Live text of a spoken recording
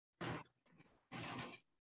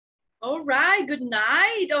All right, good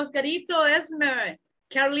night, Oscarito, Esmer,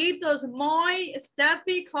 Carlitos, Moy,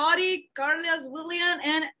 Steffi, Claudia, Carlos, William,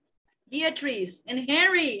 and Beatrice, and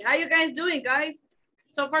Harry. How you guys doing, guys?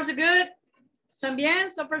 So far, so good?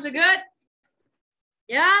 También, so far, so good?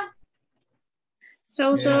 Yeah?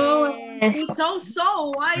 So. Yes. So.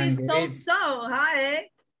 Why I'm is great. so? Hi.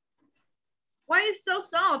 Why is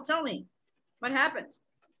so? Tell me. What happened?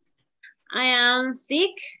 I am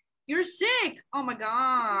sick. You're sick. Oh my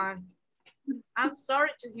God. I'm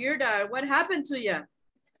sorry to hear that. What happened to you?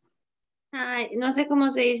 Ay, no sé cómo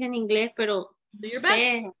se dice en inglés, pero Do no your sé.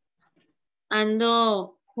 best.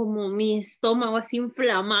 Ando como mi estómago así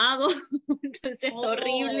inflamado. Entonces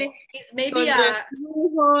horrible. It's maybe Con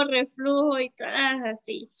a reflujo y todas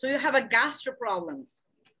así. So you have a gastro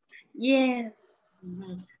problems. Yes.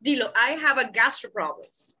 Dilo, I have a gastro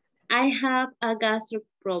problems. I have a gastro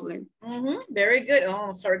problem. Very good.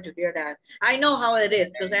 Oh, sorry to hear that. I know how it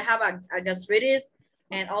is because I have a gastritis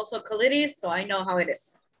and also colitis, so I know how it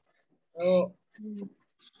is. Oh.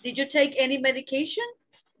 Did you take any medication?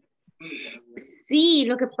 Sí,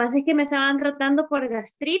 lo que pasa es que me estaban tratando por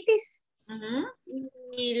gastritis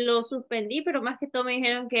y lo suspendí, pero más que todo me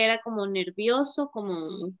dijeron que era como nervioso,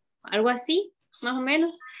 como algo así, más o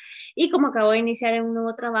menos. Y como acabo de iniciar en un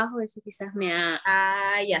nuevo trabajo, eso quizás me ha...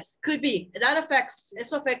 Yes, could be. That affects,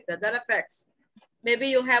 eso afecta, that affects. Maybe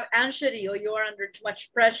you have anxiety or you are under too much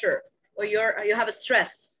pressure or you have a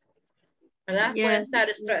stress. ¿Verdad? Yeah. Puede estar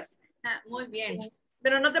stress. Muy bien.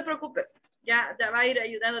 Pero no te preocupes. Ya va a ir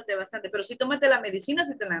ayudándote bastante. Pero sí tómate la medicina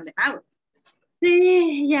si te la han dejado.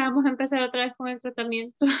 Sí, ya vamos a empezar otra vez con el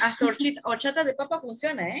tratamiento. Hasta horchata de papa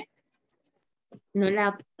funciona, ¿eh? No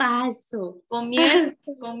la paso. Con miel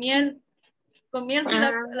sí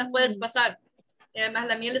la puedes pasar. Y además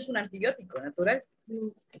la miel es un antibiótico natural.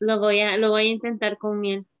 Lo voy a intentar con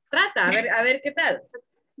miel. Trata, a ver qué tal.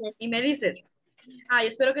 Y me dices, ay,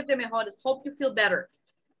 espero que te mejores. Hope you feel better.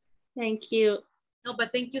 Thank you. No,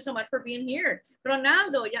 but thank you so much for being here.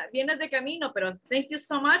 Ronaldo, ya vienes de camino, pero thank you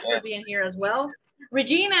so much for being here as well.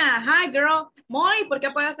 Regina, hi girl. Moy, ¿por qué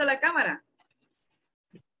apagaste la cámara?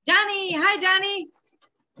 Johnny, hi Johnny.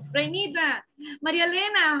 Reinita, María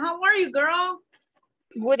Elena, how are you, girl?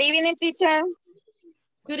 Good evening, teacher.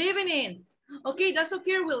 Good evening. Okay, that's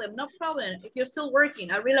okay, William, no problem. If you're still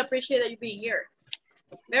working, I really appreciate that you being here.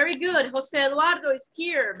 Very good. José Eduardo is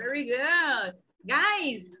here. Very good.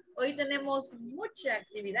 Guys, hoy tenemos mucha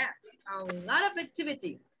actividad. A lot of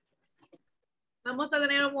activity. Vamos a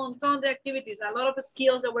tener un montón de activities. A lot of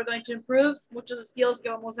skills that we're going to improve. Muchos skills que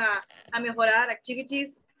vamos a mejorar.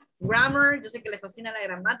 Activities. Grammar. Yo sé que le fascina la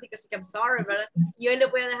gramática, así que I'm sorry, ¿verdad? Y hoy le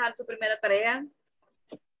voy a dejar su primera tarea.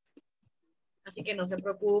 Así que no se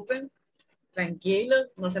preocupen. Tranquilos,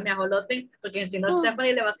 no se me ajoloten, porque si no,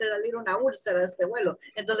 Stephanie le va a hacer salir una úlcera de este vuelo.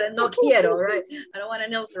 Entonces, no quiero, right? I don't want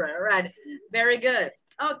an ulcer, right? Very good.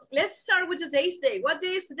 Oh, let's start with today's date. What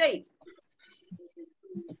day is today?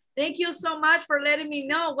 Thank you so much for letting me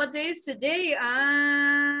know. What day is today?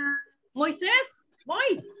 Moisés?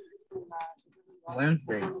 Moy?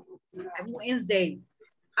 Wednesday. Wednesday.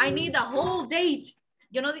 I need a whole date.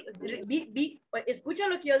 Yo no escucha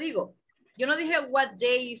lo que yo digo. Yo no dije what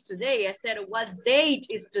day is today. I said what date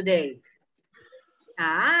is today.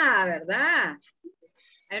 Ah, ¿verdad?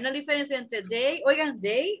 Hay una diferencia entre day, oigan,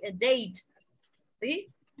 day and date. ¿Sí?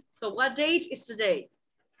 So what date is today?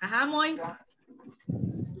 Ajá, Moy.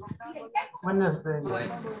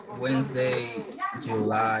 Wednesday,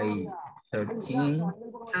 July 13,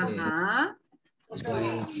 Ajá.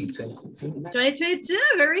 2022. 2022,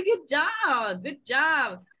 very good job. Good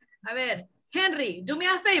job. A ver, Henry, do me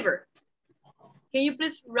a favor. Can you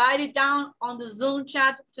please write it down on the Zoom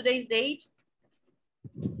chat, today's date?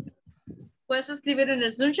 ¿Puedes escribir en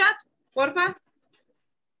el Zoom chat, porfa?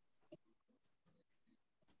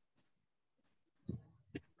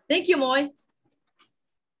 Thank you, Moy.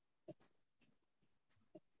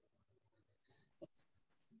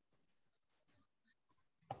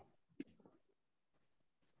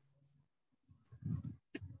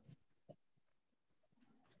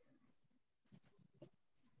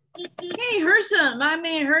 Hey, Herson, my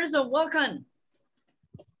man Herson, welcome.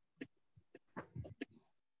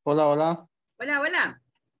 Hola, hola. Hola, hola.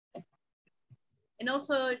 And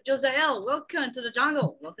also, Josiel, welcome to the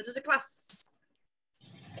jungle. Welcome to the class.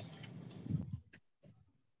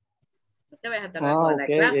 No te vayas a tardar con la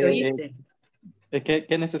clase, ¿oíste?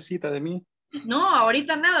 ¿Qué necesita de mí? No,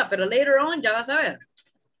 ahorita nada, pero later on ya vas a ver.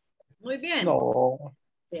 Muy bien. No.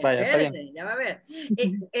 Sí, Vaya, está bien. ya va a ver.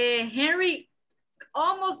 Henry,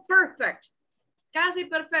 almost perfect. Casi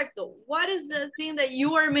perfecto. What is the thing that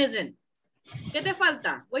you are missing? ¿Qué te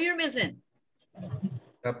falta? What you're missing?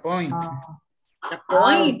 The point. The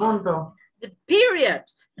point. Punto. The period.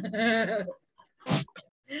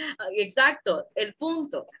 Exacto, el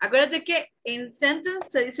punto. Acuérdate que en sentence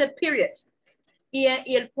se dice period. Y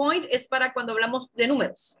el point es para cuando hablamos de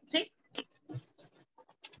números, ¿sí?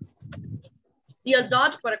 Y el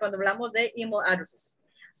dot para cuando hablamos de email addresses.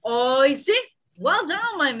 Oh, sí. Well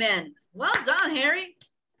done, my man. Well done, Harry.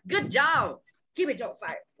 Good job. Keep it on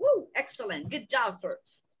fire. Woo, excellent. Good job, sir.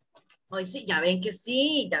 Oh, sí, ya ven que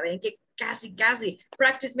sí. Ya ven que casi.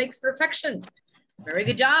 Practice makes perfection. Very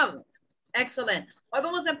good job. Excellent. Hoy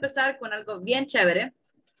vamos a empezar con algo bien chévere.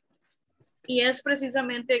 Y es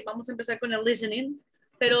precisamente, vamos a empezar con el listening,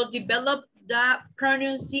 pero develop the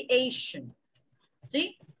pronunciation.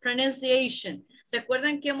 ¿Sí? Pronunciation. ¿Se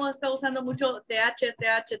acuerdan que hemos estado usando mucho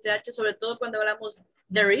TH, sobre todo cuando hablamos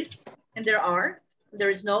there is, and there are, there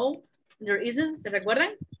is no, there isn't? ¿Se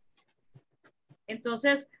recuerdan?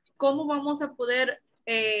 Entonces, ¿cómo vamos a poder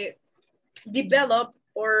develop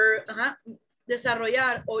o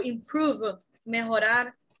desarrollar o improve,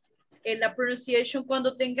 mejorar la pronunciation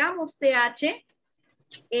cuando tengamos TH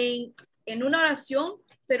en una oración,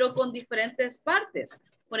 pero con diferentes partes?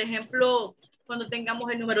 Por ejemplo, cuando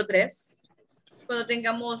tengamos el número 3, cuando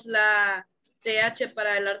tengamos la TH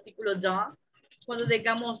para el artículo the, cuando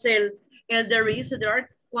tengamos el there is, there are,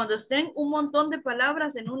 cuando estén un montón de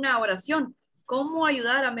palabras en una oración, ¿cómo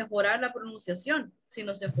ayudar a mejorar la pronunciación si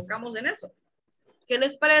nos enfocamos en eso? ¿Qué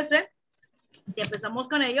les parece? Y empezamos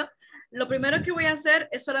con ello. Lo primero que voy a hacer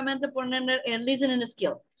es solamente poner el listening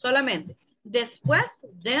skill, solamente. Después,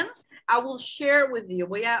 then, I will share with you.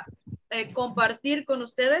 Voy a compartir con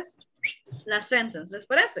ustedes la sentence. ¿Les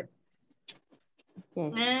parece?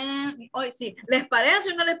 Hoy sí. ¿Les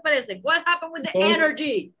parece o no les parece? What happened with the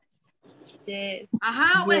energy? Yes. What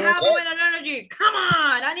happened with the energy? Come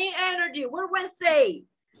on, I need energy. We're Wednesday.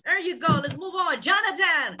 There you go. Let's move on.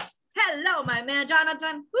 Jonathan. Hello, my man,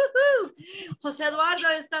 Jonathan. Woohoo. José Eduardo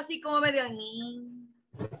está así como medio.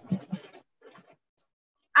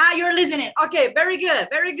 You're listening. Okay, very good,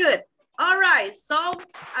 very good. All right, so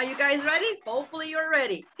are you guys ready? Hopefully you're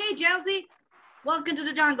ready. Hey, Jancy, welcome to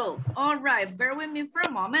the jungle. All right, bear with me for a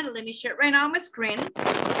moment. Let me share right now on my screen.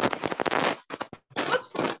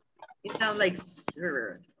 Whoops, it sounds like,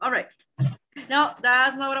 all right. No,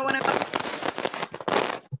 that's not what I want to.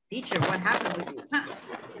 Teacher, what happened with you? Huh?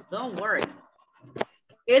 Don't worry.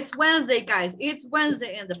 It's Wednesday, guys. It's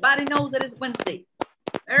Wednesday, and the body knows that it's Wednesday.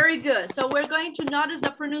 Very good. So we're going to notice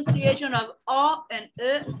the pronunciation of O and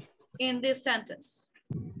E in this sentence.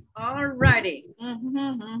 All righty.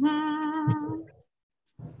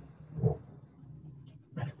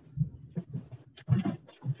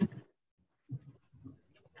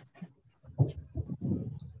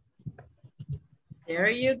 There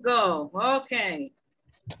you go. Okay.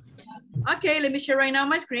 Okay, let me share right now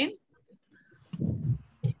my screen.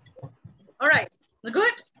 All right,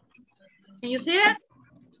 good? Can you see it?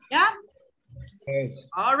 Yeah? Yes.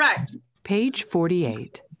 All right. Page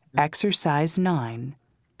 48, Exercise 9,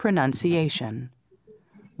 Pronunciation.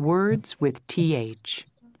 Words with TH.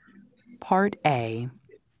 Part A,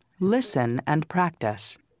 Listen and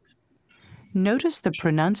Practice. Notice the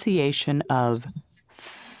pronunciation of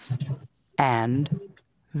th and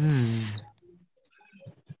th.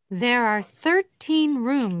 There are 13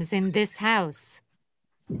 rooms in this house.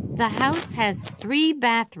 The house has 3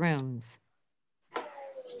 bathrooms.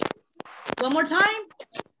 One more time.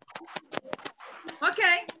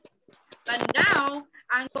 Okay. But now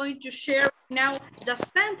I'm going to share now the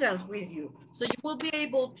sentence with you. So you will be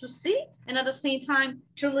able to see and at the same time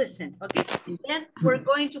to listen. Okay. Then we're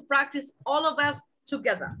going to practice all of us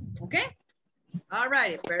together. Okay. All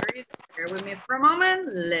right. Bear with me for a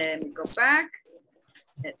moment. Let me go back.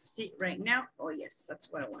 Let's see right now. Oh, yes,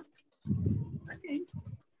 that's what I want. Okay.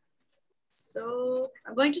 So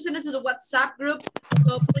I'm going to send it to the WhatsApp group.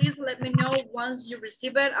 So please let me know once you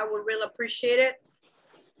receive it. I would really appreciate it.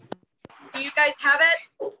 Do you guys have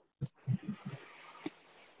it?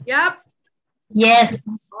 Yep. Yes.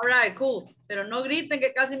 All right, cool. Pero no griten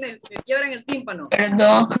que casi me quiebran el tímpano.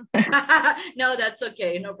 Perdón. No, that's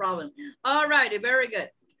okay. No problem. All righty, very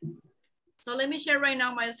good. So let me share right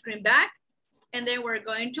now my screen back. And then we're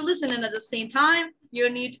going to listen, and at the same time, you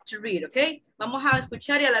need to read, okay? Vamos a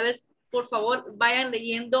escuchar y a la vez, por favor, vayan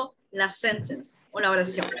leyendo la sentence o la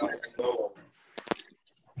oración.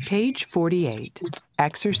 Page 48,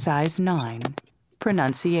 Exercise 9,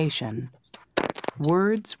 Pronunciation.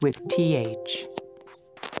 Words with TH.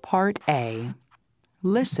 Part A,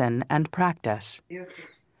 Listen and Practice.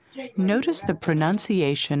 Notice the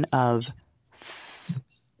pronunciation of th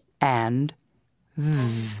and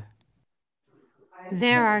th.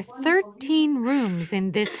 There are 13 rooms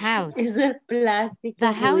in this house. Eso es plástico.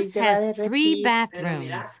 The house se va a has 3 derretir. Pero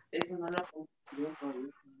mira, bathrooms. eso no lo consiguió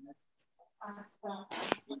todavía.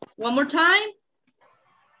 One more time.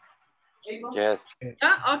 Yes.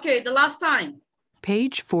 Yeah, okay, the last time.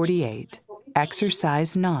 Page 48,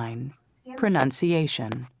 Exercise 9,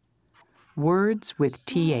 Pronunciation. Words with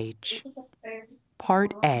TH.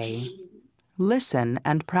 Part A, Listen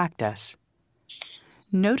and Practice.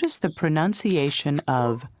 Notice the pronunciation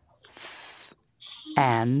of th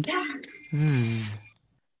and th.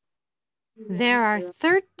 There are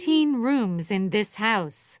 13 rooms in this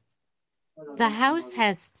house. The house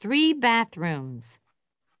has 3 bathrooms.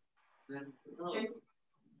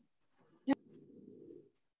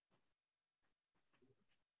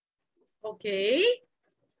 Okay.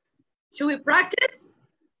 Should we practice?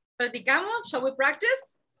 ¿Practicamos? Shall we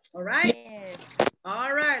practice? All right. Yes.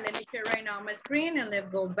 All right. Let me share right now on my screen and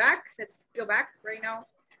let's go back. Let's go back right now.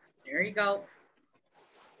 There you go.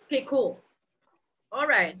 Okay, cool. All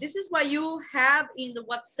right. This is what you have in the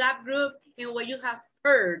WhatsApp group and what you have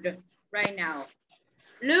heard right now.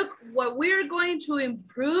 Look, what we're going to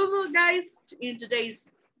improve, guys, in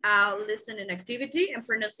today's listening activity and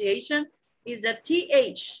pronunciation is the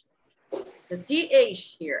TH. The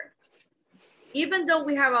TH here. Even though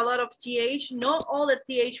we have a lot of TH, not all the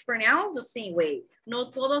TH pronounced the same way.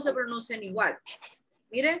 No todos se pronuncian igual.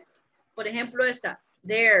 Mire, por ejemplo esta.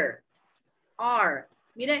 There are.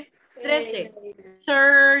 Mire, 13.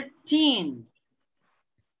 13.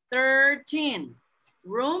 13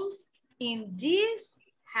 rooms in this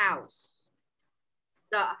house.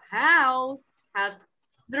 The house has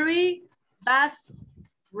 3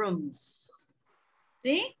 bathrooms.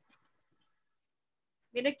 ¿Sí?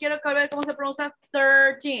 Mire, quiero ver cómo se pronuncia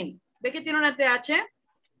 13. ¿Ve que tiene una TH?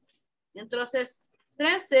 Entonces,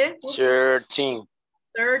 13. 13.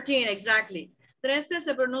 13, exactly. 13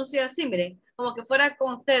 se pronuncia así, mire, como que fuera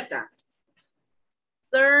con Z.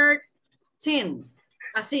 13.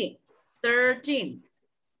 Así. 13.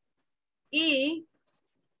 Y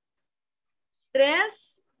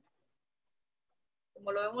 3,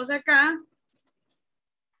 como lo vemos acá,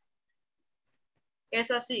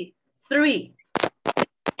 es así. 3.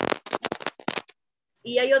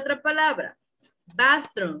 Y hay otra palabra,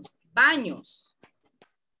 bathrooms, baños.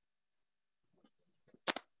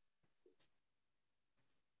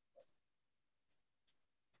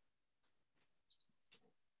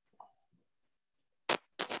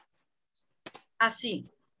 Así.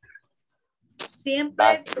 Siempre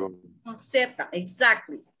Bathroom. con Z,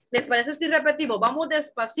 exactly. ¿Les parece si repetimos? Vamos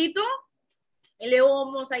despacito y luego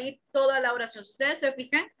vamos a ir toda la oración. Si ustedes se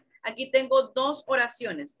fijan, aquí tengo 2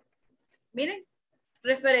 oraciones. Miren.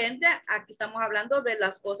 Referente a que estamos hablando de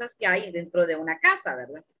las cosas que hay dentro de una casa,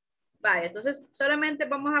 ¿verdad? Vale, entonces solamente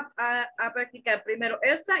vamos a practicar primero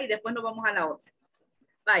esta y después nos vamos a la otra.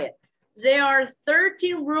 Vaya. There are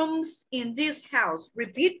 13 rooms in this house.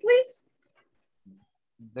 Repeat, please.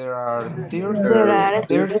 There are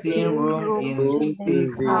 13 rooms in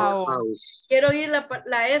this house. Quiero oír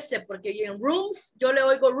la S porque yo en rooms, yo le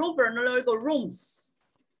oigo room, pero no le oigo rooms.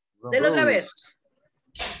 Delo otra vez.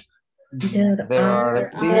 There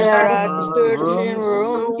are 13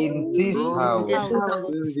 rooms in this house.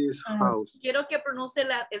 Quiero que pronuncie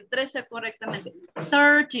el 13 correctamente.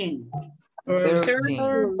 13.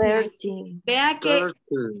 13. Vea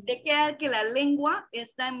que la lengua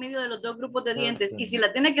está en medio de los 2 grupos de dientes. Y si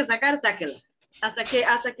la tiene que sacar, sáquela.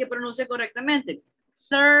 Hasta que pronuncie correctamente.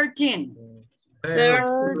 13.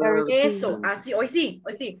 Eso, así, hoy sí.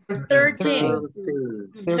 13.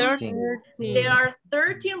 There are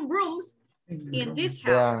 13 rooms in this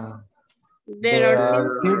house. There are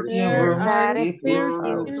 13 rooms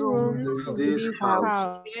in this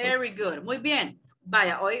house. Very good. Muy bien.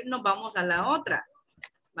 Vaya, hoy nos vamos a la otra.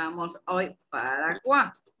 Vamos hoy para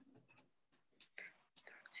acá.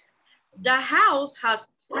 The house has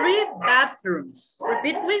 3 bathrooms.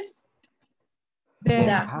 Repeat, please.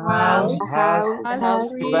 The house has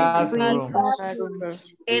 3 bathrooms.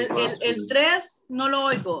 El 3 no lo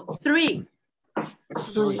oigo. 3.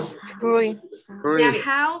 The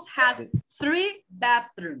house has 3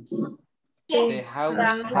 bathrooms. The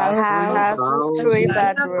house has 3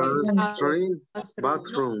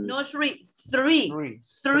 bathrooms. No 3. 3.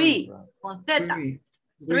 3. Con Z.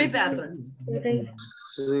 3 bathrooms. The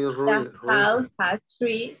house has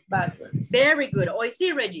 3 bathrooms. Very good. Hoy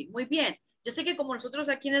sí, Reggie. Muy bien. Yo sé que como nosotros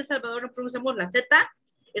aquí en El Salvador no pronunciamos la Z,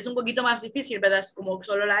 es un poquito más difícil, ¿verdad? Es como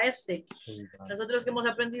solo la S. Nosotros que hemos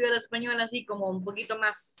aprendido el español así como un poquito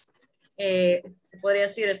más, se podría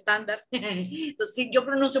decir, estándar. Entonces, sí, yo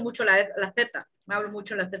pronuncio mucho la Z. Me hablo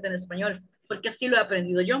mucho la Z en español, porque así lo he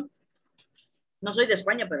aprendido yo. No soy de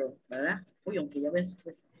España, pero, ¿verdad? Uy, aunque ya ves,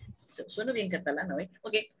 pues, suena bien catalana, ¿eh?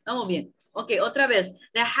 Ok, vamos bien. Ok, otra vez.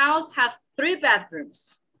 The house has 3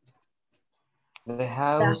 bathrooms. The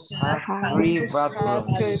house has 3 bathrooms.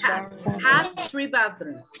 Has 3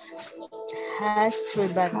 bathrooms. Has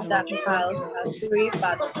 3 bathrooms. The house has 3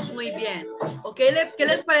 bathrooms. Muy bien. Ok, ¿qué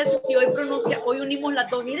les parece si hoy unimos las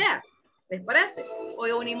dos ideas? ¿Les parece?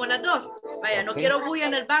 Hoy unimos las dos. Vaya, no quiero bulla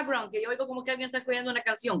en el background, que yo oigo como que alguien está escuchando una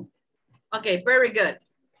canción. Ok, very good.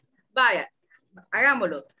 Vaya,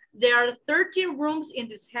 hagámoslo. There are 13 rooms in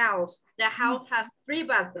this house. The house has 3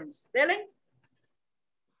 bathrooms. ¿Delen?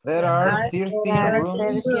 There are 13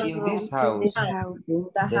 rooms in this house.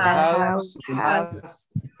 The house has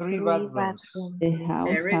 3 bathrooms.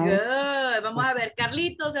 Very good. Vamos a ver,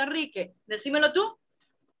 Carlitos, Enrique, decímelo tú.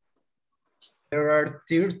 There are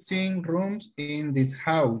 13 rooms in this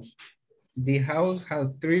house. The house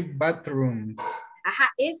has 3 bathrooms. Ajá,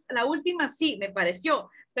 es la última, sí, me pareció.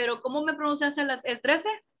 Pero, ¿cómo me pronuncias el 13?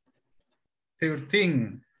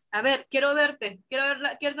 13. A ver, quiero verte.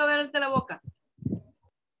 Quiero verte la boca.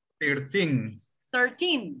 13.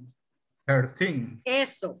 13. 13.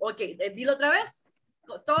 Eso, ok. Dilo otra vez.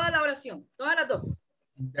 Toda la oración, todas las dos.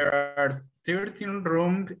 There are 13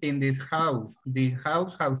 rooms in this house. The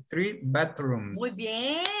house has 3 bathrooms. Muy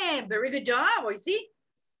bien. Very good job. Hoy sí.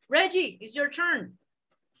 Reggie, it's your turn.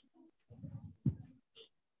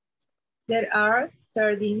 There are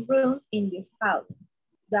 13 rooms in this house.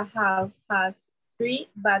 The house has 3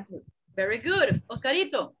 bathrooms. Very good.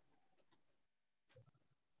 Oscarito.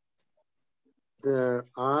 There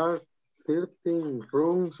are 13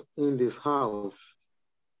 rooms in this house.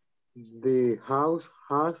 The house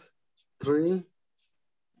has 3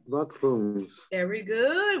 bathrooms. Very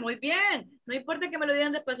good. Muy bien. No importa que me lo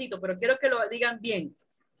digan despacito, pero quiero que lo digan bien.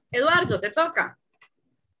 Eduardo, te toca.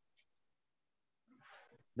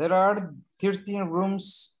 There are 13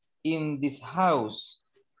 rooms in this house.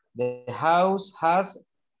 The house has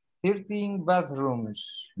 13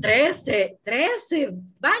 bathrooms. 13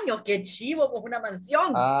 baños. Qué chivo, pues una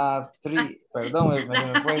mansión. 3, perdón,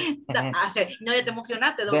 me fue. No, ya te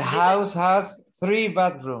emocionaste. The house has 3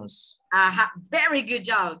 bathrooms. Ajá, very good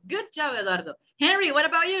job. Good job, Eduardo. Henry, what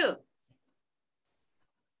about you?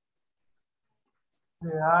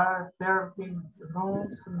 There are 13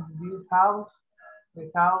 rooms in this house. The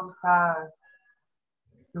house has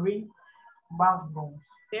 3 bathrooms.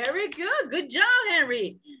 Very good. Good job,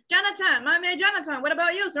 Henry. Jonathan, my man Jonathan, what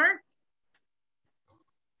about you, sir?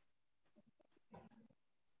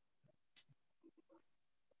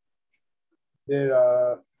 There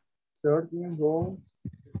are 13 rooms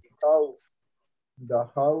in the house. The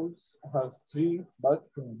house has 3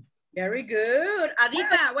 bathrooms. Very good.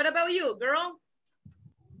 Adita, what about you, girl?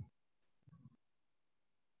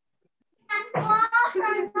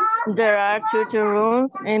 There are 2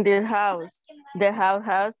 rooms in this house. The house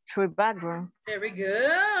has 3 bathrooms. Very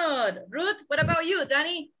good. Ruth, what about you,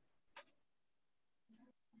 Danny?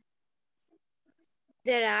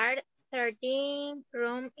 There are 13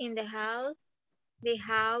 rooms in the house. The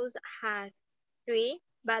house has 3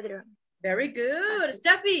 bathrooms. Very good.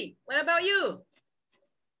 Steffi, what about you?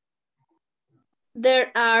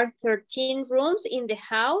 There are 13 rooms in the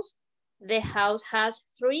house. The house has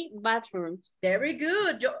 3 bathrooms. Very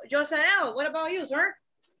good. Josael, what about you, sir?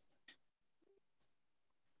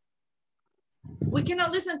 We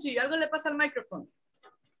cannot listen to you. Algo le pasa al microphone.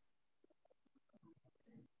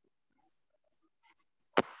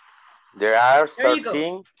 There are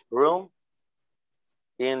 13 rooms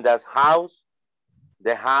in the house.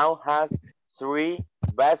 The house has 3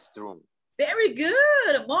 bathrooms. Very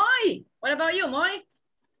good. Moy, what about you, Moy?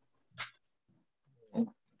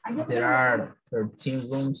 There are 13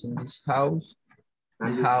 rooms in this house.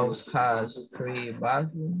 The house has 3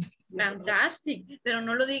 bathrooms. Fantastic. Pero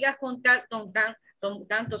no lo digas con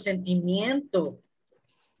tanto sentimiento.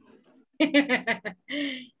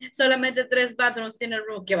 Solamente 3 bathrooms tiene el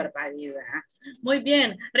room. Qué barbaridad. Muy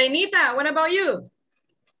bien. Reinita, what about you?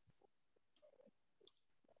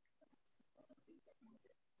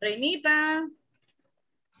 Reinita.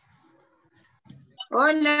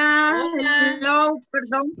 Hola. Hola. Hello,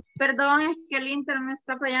 perdón, es que el internet me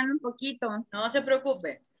está fallando un poquito. No se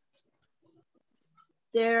preocupe.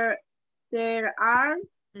 There are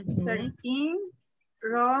 13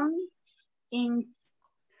 rooms in.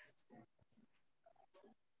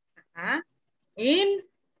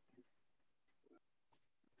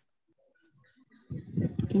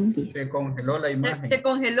 Se congeló la imagen. Se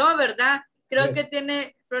congeló, ¿verdad? Creo que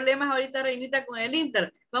tiene problemas ahorita Reinita con el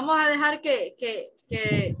Inter. Vamos a dejar que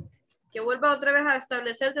vuelva otra vez a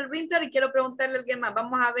establecerse el Inter y quiero preguntarle a alguien más.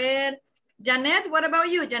 Vamos a ver. Janet, what about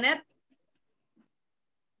you, Janet?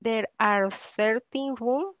 There are 13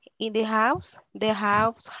 rooms in the house. The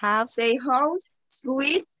house has The house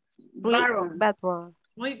suite three bathroom. bedrooms.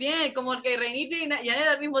 Muy bien, como que Reinita y Janet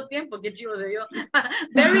al mismo tiempo. Qué chivo se dio.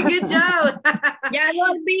 Very good job. Ya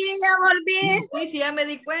volví, ya volví. Sí, sí, ya me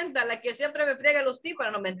di cuenta. La que siempre me friega los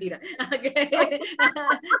tímpanos, no, mentira. Okay.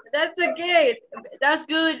 That's okay. That's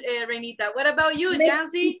good, Reinita. What about you,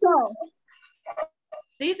 Jancy?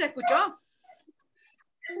 Sí, se escuchó.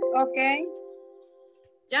 Okay.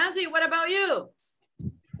 Jancy, what about you?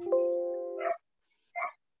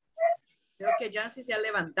 Creo que Jancy se ha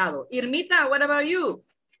levantado. Irmita, what about you?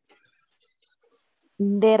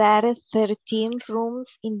 There are 13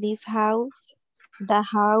 rooms in this house. The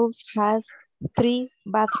house has 3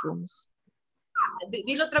 bathrooms.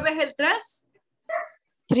 Dilo otra vez el 3.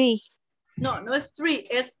 3. No, no es 3,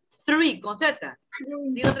 es 3 con Z.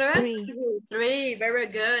 Dilo otra vez. 3, very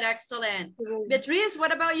good, excellent. Beatriz,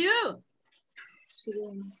 what about you?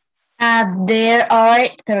 There are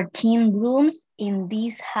 13 rooms in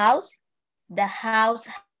this house. The house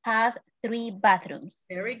has 3 bathrooms.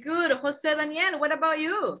 Very good. Jose Daniel, what about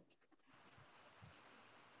you?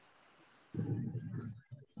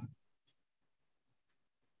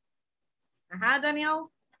 Ajá,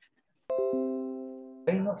 Daniel.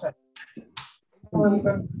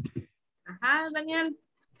 Ajá, Daniel.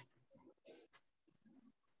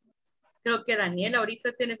 Creo que Daniel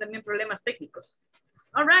ahorita tiene también problemas técnicos.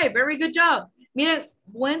 All right, very good job. Miren,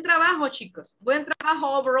 buen trabajo, chicos. Buen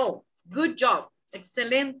trabajo overall. Good job.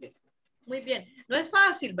 Excelente. Muy bien. No es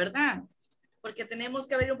fácil, ¿verdad? Porque tenemos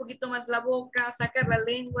que abrir un poquito más la boca, sacar la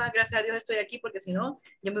lengua. Gracias a Dios estoy aquí porque si no,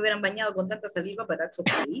 yo me hubieran bañado con tanta saliva, pero that's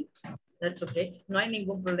okay. That's okay. No hay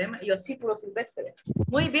ningún problema. Yo así puro silvestre.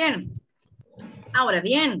 Muy bien. Ahora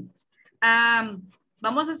bien,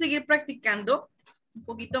 vamos a seguir practicando un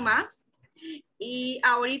poquito más. Y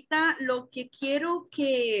ahorita lo que quiero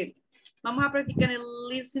que vamos a practicar el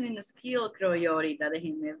listening skill, creo yo ahorita.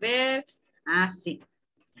 Déjenme ver. Sí.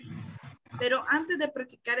 Pero antes de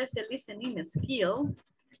practicar ese listening skill,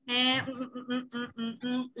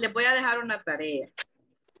 les voy a dejar una tarea.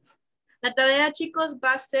 La tarea, chicos,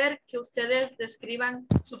 va a ser que ustedes describan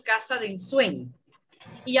su casa de ensueño.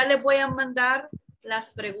 Y ya les voy a mandar las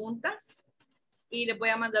preguntas y les voy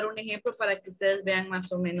a mandar un ejemplo para que ustedes vean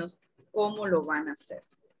más o menos cómo lo van a hacer.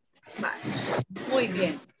 Vale. Muy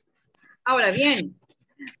bien. Ahora bien,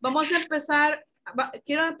 vamos a empezar.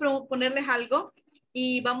 Quiero ponerles algo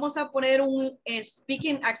y vamos a poner un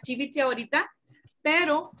speaking activity ahorita,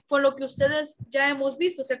 pero con lo que ustedes ya hemos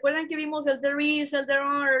visto. ¿Se acuerdan que vimos el there is, el there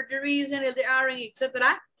are, the reason, el there aren't,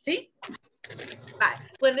 etcétera? ¿Sí?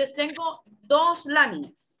 Vale. Pues les tengo 2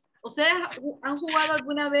 láminas. ¿Ustedes han jugado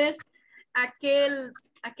alguna vez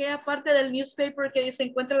aquella parte del newspaper que se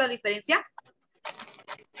encuentra la diferencia?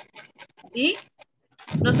 ¿Sí?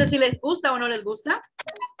 No sé si les gusta o no les gusta,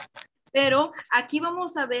 pero aquí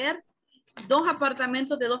vamos a ver 2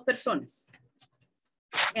 apartamentos de 2 personas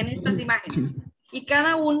en estas imágenes. Y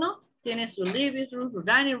cada uno tiene su living room, su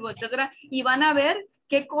dining room, etcétera. Y van a ver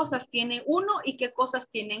qué cosas tiene uno y qué cosas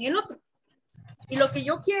tienen el otro. Y lo que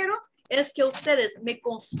yo quiero es que ustedes me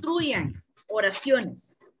construyan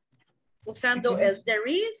oraciones usando el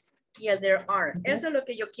there is y el there are. Eso es lo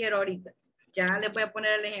que yo quiero ahorita. Ya les voy a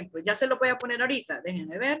poner el ejemplo. Ya se lo voy a poner ahorita.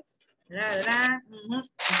 Déjenme ver.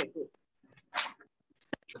 Okay,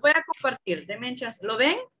 voy a compartir. ¿Lo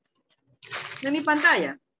ven? ¿De mi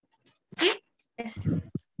pantalla? ¿Sí?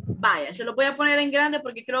 Vaya, se lo voy a poner en grande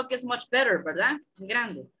porque creo que es much better, ¿verdad? En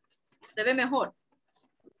grande. Se ve mejor.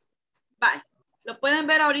 Vaya. ¿Lo pueden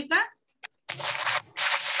ver ahorita?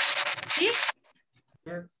 ¿Sí?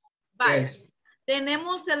 Vaya. Yes.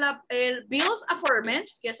 Tenemos el Bill's apartment,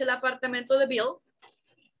 que es el apartamento de Bill.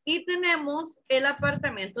 Y tenemos el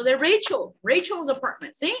apartamento de Rachel. Rachel's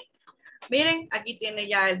apartment, ¿sí? Miren, aquí tiene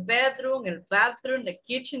ya el bedroom, el bathroom, el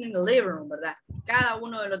kitchen y el living room, ¿verdad? Cada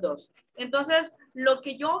uno de los 2. Entonces, lo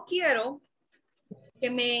que yo quiero que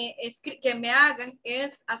me hagan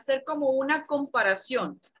es hacer como una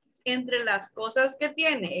comparación entre las cosas que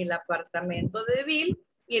tiene el apartamento de Bill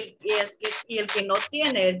y el que no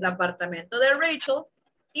tiene el apartamento de Rachel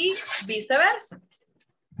y viceversa.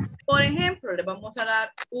 Por ejemplo, le vamos a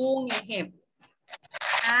dar un ejemplo.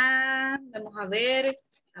 Vamos a ver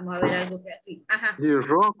algo que así. Ajá.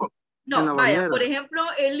 No, vaya, por ejemplo,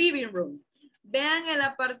 el living room. Vean el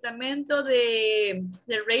apartamento de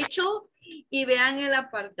Rachel y vean el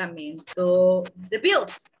apartamento de Bill.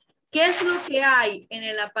 ¿Qué es lo que hay en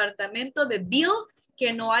el apartamento de Bill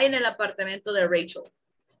que no hay en el apartamento de Rachel?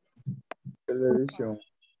 Televisión.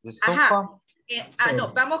 Ajá.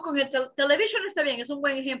 No, vamos con el television, está bien, es un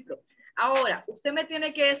buen ejemplo. Ahora, usted me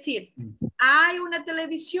tiene que decir, Hay una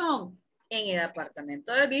televisión en el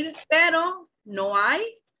apartamento de Bill, pero no hay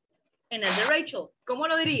en el de Rachel. ¿Cómo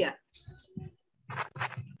lo diría?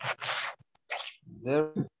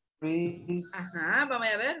 There is... Ajá, vamos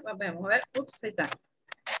a ver. Ups, ahí está.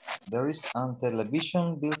 There is a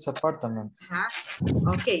television Bill's apartment. Ajá.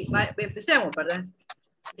 Ok, empecemos, ¿verdad?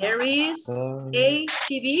 There is a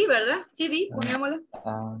TV, ¿verdad? TV, pongámoslo.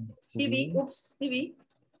 TV, ups, TV.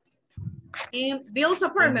 In Bill's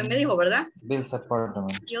apartment, me dijo, ¿verdad? Bill's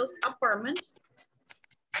apartment. Bill's apartment.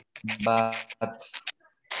 But.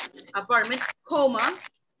 Apartment, comma,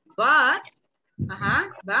 but. Ajá,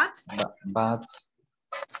 but.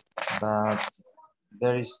 But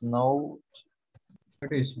there is no.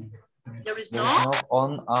 There is no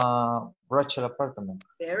on Rachel apartment.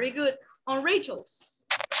 Very good. On Rachel's.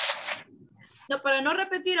 No, para no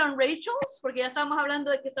repetir on Rachel's, porque ya estamos hablando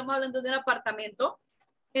de que estamos hablando de un apartamento.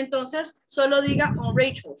 Entonces, solo diga on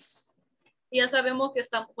Rachel's. Y ya sabemos que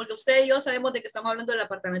estamos, porque usted y yo sabemos de que estamos hablando del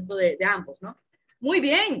apartamento de ambos, ¿no? Muy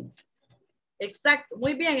bien. Exacto.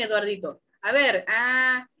 Muy bien, Eduardito. A ver,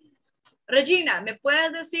 Regina, ¿me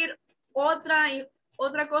puedes decir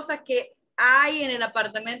otra cosa que hay en el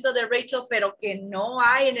apartamento de Rachel, pero que no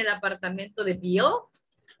hay en el apartamento de Bill?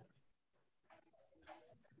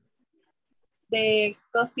 The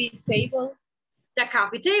coffee table. The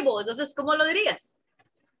coffee table. Entonces, ¿cómo lo dirías?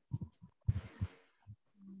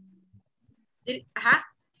 Ajá.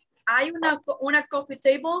 Hay una coffee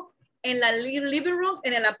table en la living room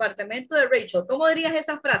en el apartamento de Rachel. ¿Cómo dirías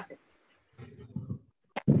esa frase?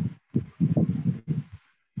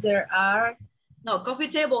 There are. No, coffee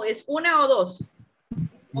table es una o dos.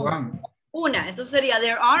 One. Una. Entonces sería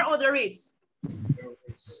there are o there is.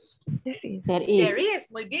 There is. There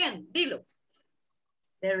is. Muy bien. Dilo.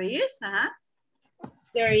 There is. Ajá.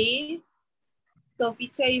 There is coffee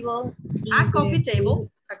table. A coffee table.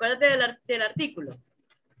 Acuérdate del artículo.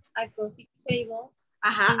 A coffee table.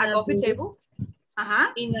 Ajá. A coffee table.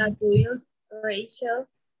 Ajá. In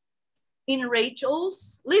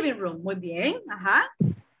Rachel's living room. Muy bien. Ajá.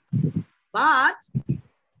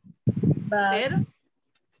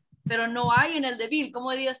 Pero no hay en el de Bill.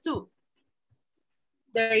 ¿Cómo dirías tú?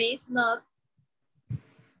 There is not.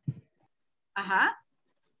 Ajá.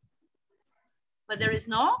 But there is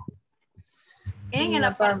no. En el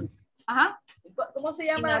apartamento. Ajá. ¿Cómo se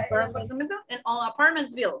llama el apartamento? On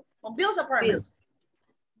Apartmentsville. On Bill's apartment.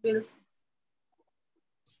 Bill's.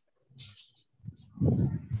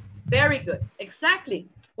 Very good. Exactly.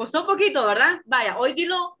 Costó un poquito, ¿verdad? Vaya, hoy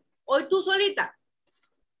dilo, hoy tú solita.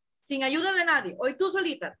 Sin ayuda de nadie. Hoy tú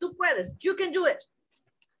solita. Tú puedes. You can do it.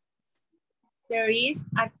 There is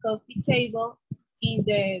a coffee table in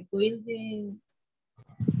the building.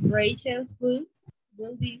 Rachel's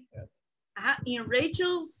building. Ajá. In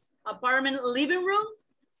Rachel's apartment living room.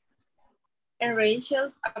 In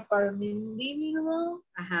Rachel's apartment living room.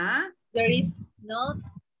 Ajá. There is not.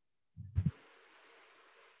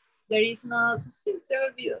 There is not. Se me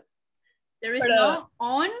olvidó. There is no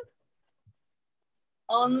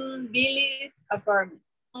on Billy's apartment.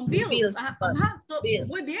 On Bill's. Ajá. Ajá. Bill.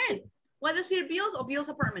 Muy bien. ¿Puedes decir Bill's o Bill's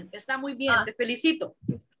apartment? Está muy bien. Te felicito.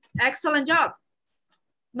 Excellent job.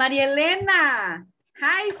 María Elena.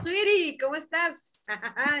 Hi, sweetie. ¿Cómo estás?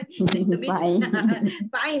 Nice to meet you.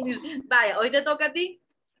 Fine. Vaya, hoy te toca a ti.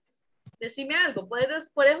 Decime algo.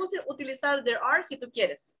 Podemos utilizar there are si tú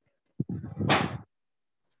quieres.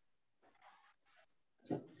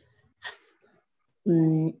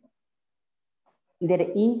 There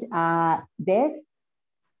is a desk.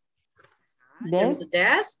 There's a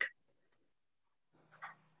desk.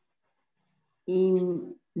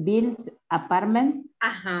 In Bill's apartment.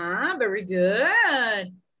 Ajá, very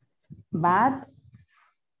good. But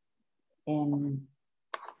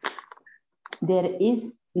there is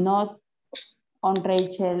not on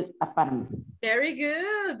Rachel's apartment. Very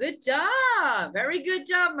good. Good job. Very good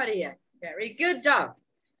job, María. Very good job.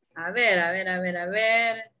 A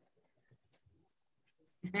ver.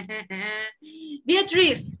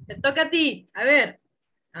 Beatriz, te toca a ti. A ver.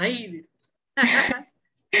 Ay.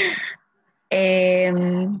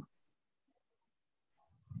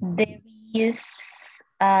 There is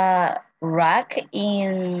a rack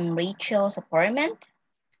in Rachel's apartment.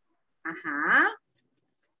 Ajá.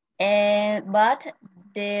 But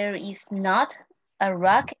there is not a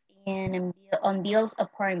rack on Bill's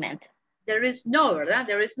apartment. There is no, ¿verdad?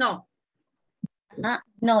 There is no.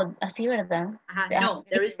 No, así, ¿verdad? Ajá, no,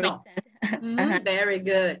 there is no. Very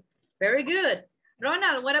good. Very good.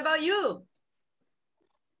 Ronald, what about you?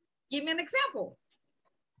 Give me an example.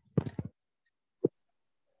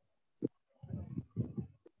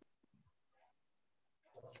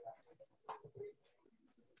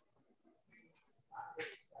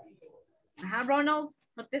 Ajá, Ronald,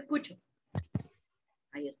 no te escucho.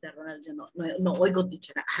 Ahí está Ronald, yo no oigo,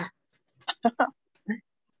 teacher. Ajá.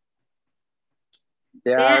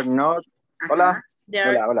 They are not. Hola.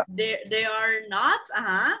 Hola. They are not.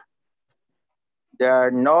 Ajá. There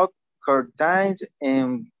are no curtains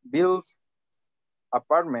in Bill's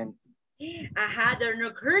apartment. Ajá, there are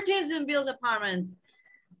no curtains in Bill's apartment.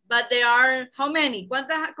 But there are, how many?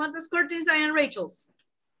 ¿Cuántas curtains hay en Rachel's?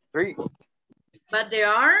 3. But there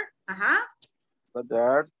are, ajá. But there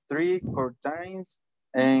are 3 curtains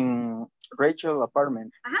in Rachel's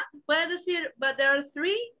apartment. Ajá, puedes decir, but there are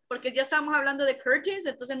 3, porque ya estamos hablando de curtains,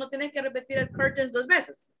 entonces no tienes que repetir el curtains 2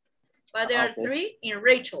 veces. But there are 3 in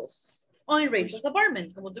Rachel's, o in Rachel's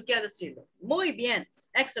apartment, como tú quieras decirlo. Muy bien,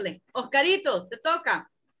 excelente. Oscarito, te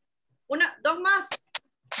toca. 2 más.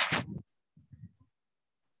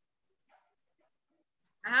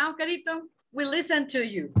 Ajá, Oscarito, we listen to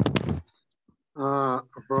you.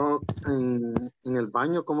 Rock en el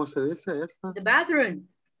baño, ¿cómo se dice esta? The bathroom.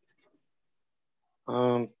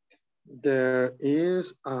 There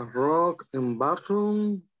is a rock in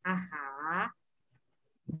bathroom. Ajá.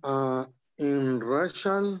 In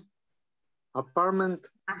Rachel apartment.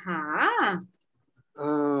 Ajá.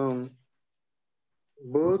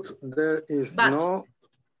 But there is no.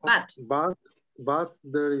 But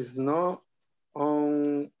there is no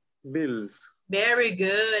on bills. Very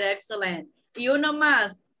good, excellent. Y uno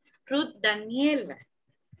más, Ruth Daniela.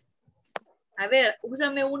 A ver,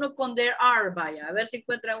 úsame uno con there are, vaya. A ver si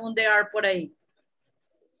encuentran un there are por ahí.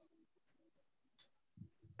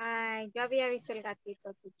 Ay, yo había visto el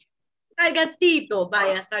gatito, teacher. El gatito,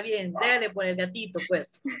 vaya, está bien. Dale por el gatito,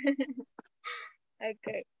 pues.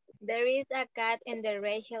 Okay. There is a cat in the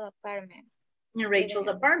Rachel apartment. In Rachel's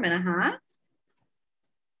apartment, ajá.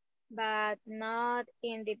 But not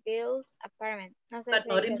in the Bill's apartment. No sé But si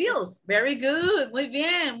not in Bill's. Very good. Muy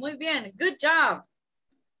bien, muy bien. Good job.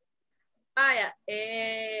 Vaya,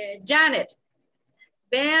 Janet.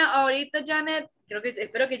 Vean ahorita, Janet.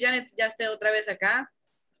 Espero que Janet ya esté otra vez acá.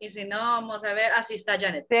 Y si no, vamos a ver. Así está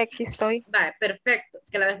Janet. Sí, aquí estoy. Vale, perfecto. Es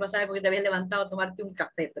que la vez pasada porque te habías levantado a tomarte un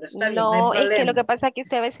café, pero está bien, No, no hay problema. es que lo que pasa es que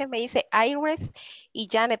usted a veces me dice Iris y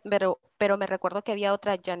Janet, pero me recuerdo que había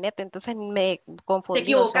otra Janet, entonces me confundí. Te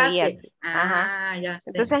equivocaste. No sabía. Ya sé.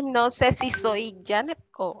 Entonces no sé si soy Janet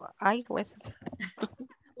o Iris.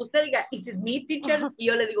 Usted diga, is it me, teacher? Y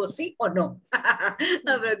yo le digo sí o no.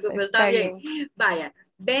 No me preocupe, está bien. Vaya,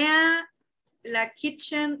 vea la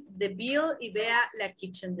kitchen de Bill y vea la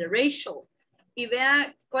kitchen de Rachel. Y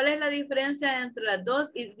vea cuál es la diferencia entre las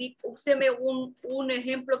dos y úseme un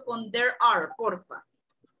ejemplo con there are, porfa.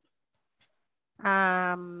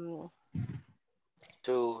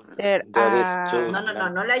 There is two.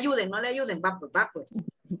 No le ayuden, va pues.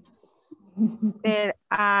 There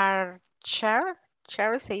are chairs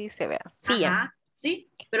se dice, vea. Sí, ajá, sí.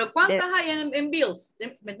 Pero ¿cuántas hay en Bills?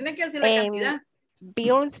 Me tienen que decir la cantidad.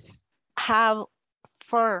 Bills have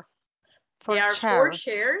 4. There are 4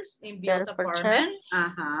 chairs in Bill's apartment.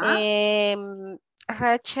 Ajá.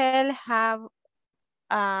 Rachel have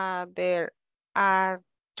there are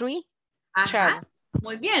 3 chairs.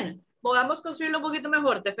 Muy bien. Podamos construirlo un poquito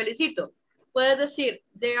mejor. Te felicito. Puedes decir,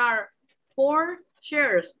 there are 4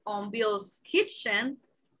 chairs on Bill's kitchen,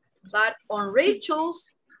 but on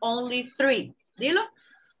Rachel's only 3. Dilo.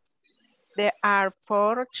 There are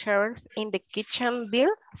 4 chairs in the kitchen, Bill.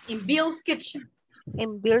 In Bill's kitchen.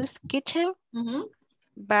 In Bill's kitchen,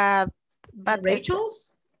 but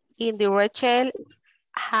Rachel's? In the Rachel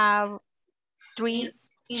have 3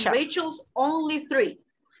 in Rachel's only 3.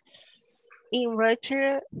 In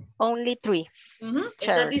Rachel only 3.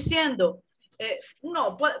 Estás diciendo,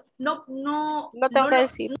 no tengo que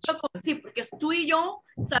decir. Sí, porque tú y yo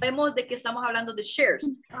sabemos de que estamos hablando de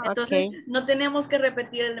shares. Entonces, no tenemos que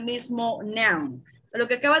repetir el mismo noun. Lo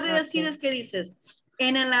que acabas de decir es que dices,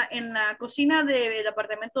 en la cocina del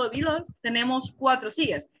apartamento de Bill tenemos 4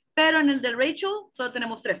 sillas, pero en el de Rachel solo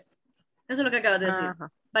tenemos 3. Eso es lo que acabas de decir.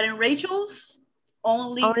 But in Rachel's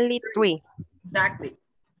only 3. Exactly.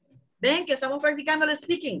 Ven que estamos practicando el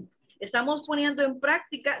speaking. Estamos poniendo en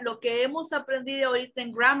práctica lo que hemos aprendido ahorita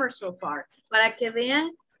en grammar so far, para que vean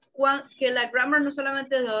que la grammar no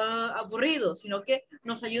solamente es aburrido, sino que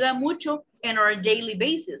nos ayuda mucho en our daily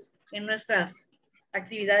basis, en nuestras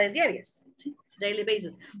actividades diarias. ¿Sí? Daily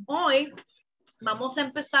basis. Hoy vamos a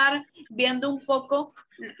empezar viendo un poco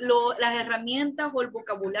las herramientas o el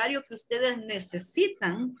vocabulario que ustedes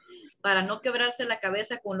necesitan para no quebrarse la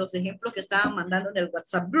cabeza con los ejemplos que estaban mandando en el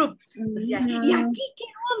WhatsApp group. Decían, ¿y aquí qué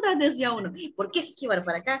onda? Decía uno. ¿Por qué aquí va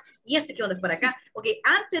para acá? ¿Y este qué onda para acá? Ok,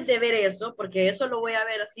 antes de ver eso, porque eso lo voy a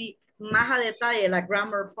ver así más a detalle, la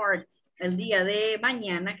grammar part, el día de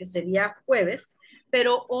mañana, que sería jueves,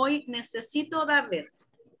 pero hoy necesito darles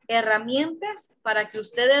herramientas para que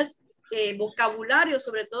ustedes, vocabulario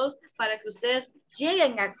sobre todo, para que ustedes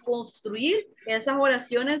lleguen a construir esas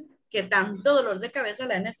oraciones que tanto dolor de cabeza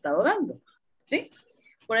le han estado dando, ¿sí?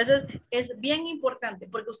 Por eso es bien importante,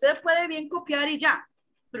 porque usted puede bien copiar y ya,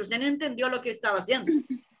 pero usted no entendió lo que estaba haciendo.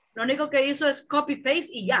 Lo único que hizo es copy-paste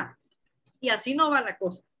y ya. Y así no va la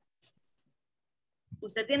cosa.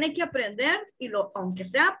 Usted tiene que aprender, y aunque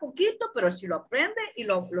sea poquito, pero si lo aprende y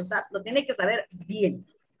lo tiene que saber bien.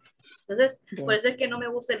 Entonces, por eso es que no me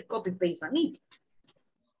gusta el copy-paste a mí.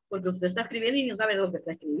 Porque usted está escribiendo y no sabe lo que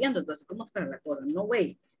está escribiendo. Entonces, ¿cómo está la cosa? No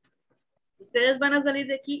way. Ustedes van a salir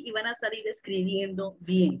de aquí y van a salir escribiendo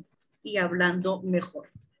bien y hablando mejor.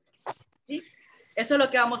 ¿Sí? Eso es lo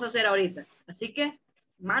que vamos a hacer ahorita. Así que,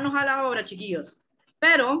 manos a la obra, chiquillos.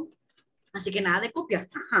 Pero, así que nada de copiar.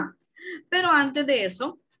 Ajá. Pero antes de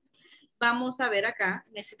eso, vamos a ver acá.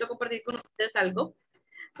 Necesito compartir con ustedes algo.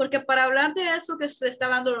 Porque para hablar de eso que usted está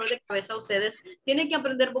dando dolor de cabeza a ustedes, tienen que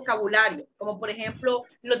aprender vocabulario. Como por ejemplo,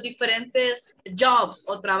 los diferentes jobs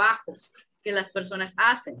o trabajos que las personas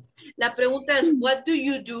hacen. La pregunta es, what do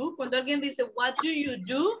you do? Cuando alguien dice, what do you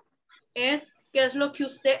do? Es, ¿qué es lo que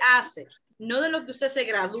usted hace? No de lo que usted se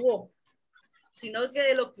graduó, sino que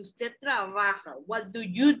de lo que usted trabaja. What do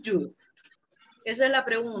you do? Esa es la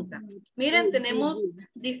pregunta. Miren, tenemos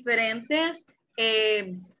diferentes,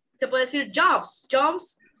 se puede decir jobs.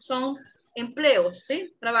 Jobs son empleos,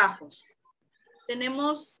 ¿sí? Trabajos.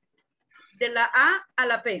 Tenemos de la A a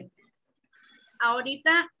la P.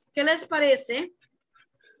 Ahorita, ¿qué les parece?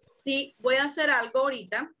 Si voy a hacer algo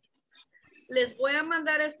ahorita, les voy a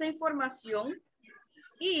mandar esta información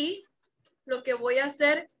y lo que voy a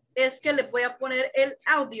hacer es que les voy a poner el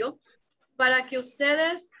audio para que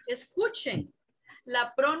ustedes escuchen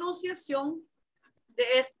la pronunciación de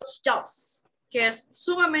estos jobs, que es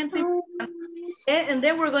sumamente importante. And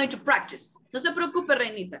then we're going to practice. No se preocupe,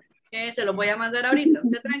 Reinita, que se lo voy a mandar ahorita.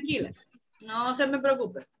 Usted tranquila. No se me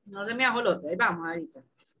preocupe. No se me ajolote. Ahí vamos ahorita.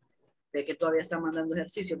 Ve que todavía está mandando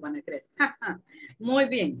ejercicio para no creer. Muy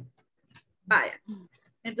bien. Vaya.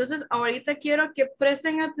 Entonces, ahorita quiero que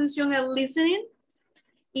presten atención al listening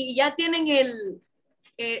y ya tienen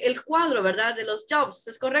el cuadro, ¿verdad? De los jobs.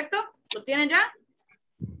 ¿Es correcto? ¿Lo tienen ya?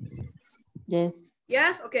 Yes.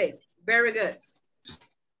 Yes? Okay. Very good.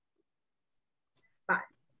 Vale.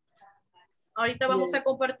 Ahorita vamos a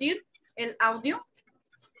compartir el audio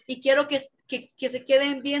y quiero que se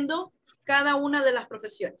queden viendo cada una de las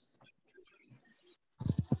profesiones.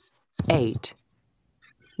 8.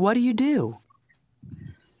 What do you do?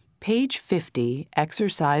 Page 50,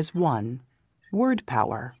 Exercise 1, Word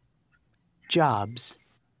Power. Jobs.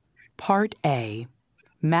 Part A.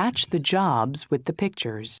 Match the jobs with the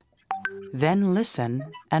pictures. Then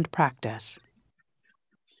listen and practice.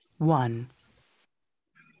 1.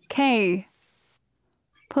 K.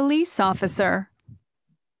 Police officer.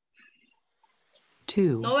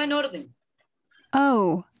 2. No en orden.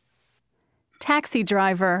 O. Taxi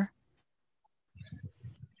driver.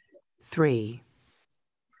 3.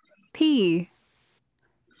 P.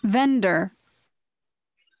 Vendor.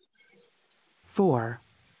 4.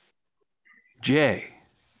 J.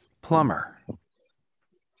 Plumber.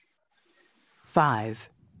 5.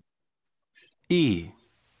 E.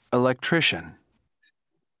 Electrician.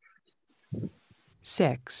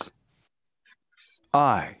 6.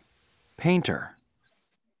 I. Painter.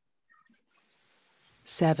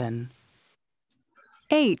 7.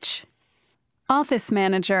 H. Office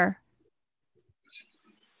manager.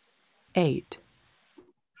 8.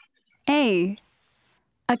 A.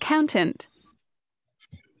 Accountant.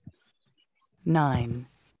 9.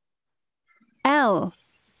 L.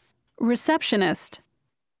 Receptionist.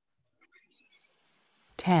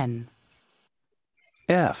 10.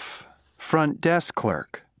 F. Front desk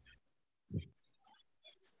clerk.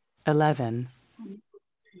 11.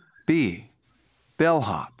 B.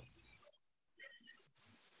 Bellhop.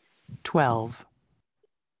 12.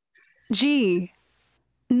 G.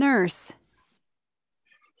 Nurse.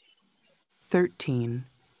 13.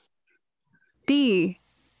 D.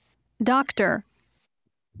 Doctor.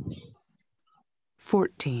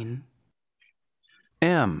 14.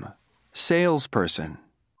 M. Salesperson.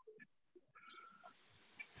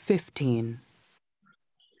 15.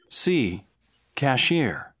 C.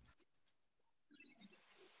 Cashier.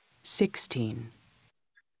 16.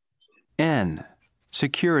 N.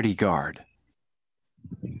 Security guard.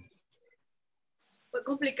 ¿Fue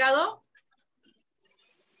complicado?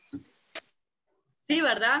 Sí,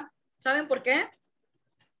 ¿verdad? ¿Saben por qué?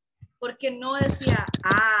 Porque no decía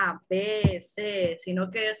A, B, C, sino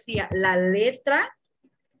que decía la letra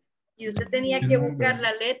Y usted tenía que buscar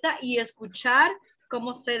la letra y escuchar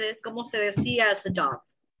cómo se decía ese job.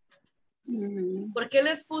 ¿Por qué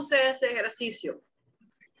les puse ese ejercicio?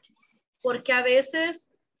 Porque a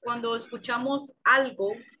veces cuando escuchamos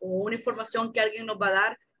algo o una información que alguien nos va a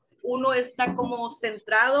dar, uno está como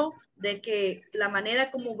centrado de que la manera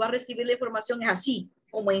como va a recibir la información es así,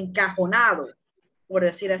 como encajonado, por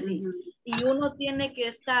decir así. Y uno tiene que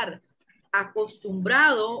estar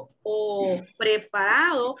acostumbrado o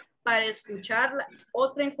preparado para escuchar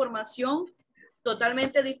otra información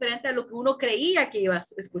totalmente diferente a lo que uno creía que iba a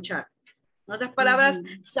escuchar. En otras palabras,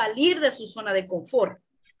 salir de su zona de confort.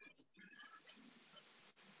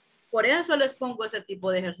 Por eso les pongo ese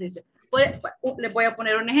tipo de ejercicio. Les voy a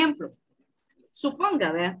poner un ejemplo.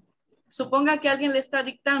 Suponga que alguien le está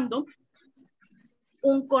dictando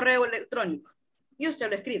un correo electrónico y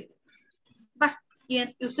usted lo escribe.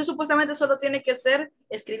 Y usted supuestamente solo tiene que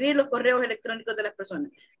escribir los correos electrónicos de las personas.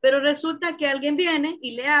 Pero resulta que alguien viene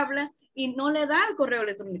y le habla y no le da el correo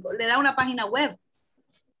electrónico, le da una página web.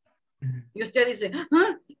 Y usted dice,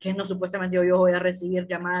 que no, supuestamente yo voy a recibir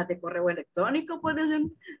llamadas de correo electrónico, pues.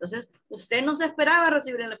 Entonces, usted no se esperaba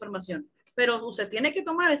recibir la información, pero usted tiene que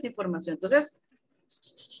tomar esa información. Entonces,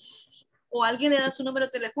 o alguien le da su número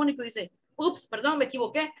telefónico y dice, ups, perdón, me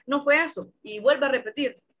equivoqué, no fue eso, y vuelve a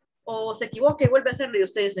repetir. O se equivoca y vuelve a hacerlo y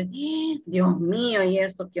usted dice, Dios mío, ¿y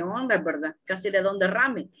esto qué onda, verdad? Casi le da un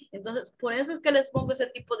derrame. Entonces, por eso es que les pongo ese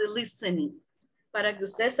tipo de listening, para que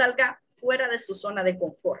usted salga fuera de su zona de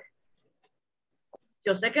confort.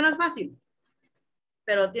 Yo sé que no es fácil,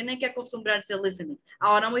 pero tienen que acostumbrarse al listening.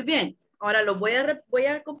 Ahora, muy bien. Ahora voy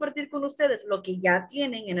a compartir con ustedes lo que ya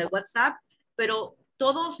tienen en el WhatsApp, pero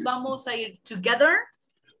todos vamos a ir together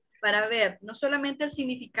para ver no solamente el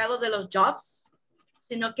significado de los jobs,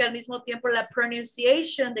 sino que al mismo tiempo la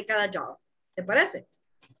pronunciation de cada job. ¿Te parece?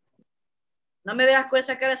 No me veas con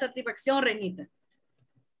esa cara de satisfacción, Reinita.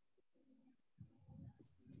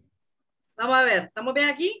 Vamos a ver, ¿estamos bien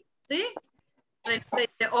aquí? ¿Sí?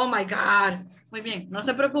 Oh my God. Muy bien, no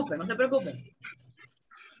se preocupen, no se preocupen.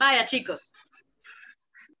 Vaya, chicos.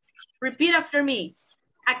 Repeat after me.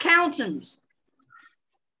 Accountant.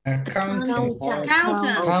 Accountant.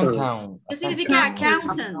 ¿Qué significa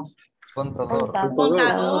accountant? Contador.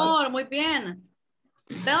 Contador, muy bien.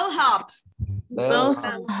 Bellhop. Bellhop.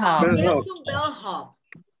 ¿Qué es un bellhop?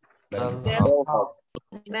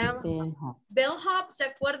 Bellhop, ¿se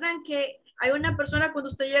acuerdan que hay una persona cuando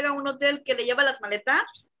usted llega a un hotel que le lleva las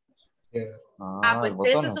maletas? Pues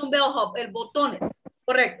ese es un bellhop, el botones.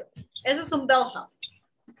 Correcto. Ese es un bellhop.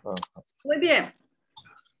 Muy bien.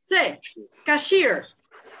 C. Cashier.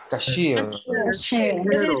 Cashier. ¿Qué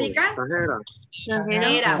significa?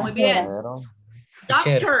 Cajera, muy bien.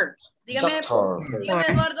 Doctor. Dígame,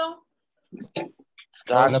 Eduardo.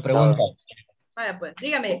 Una pregunta. Vaya, pues,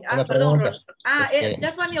 dígame. Perdón.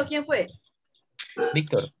 Stephanie, ¿o quién fue?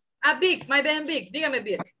 Víctor. Vic, my man Vic. Dígame,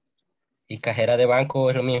 Vic. ¿Y cajera de banco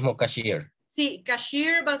es lo mismo cashier? Sí,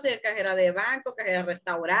 cashier va a ser cajera de banco, cajera de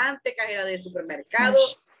restaurante, cajera de supermercado.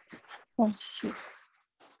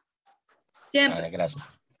 Siempre. Vale,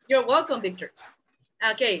 gracias. You're welcome, Victor.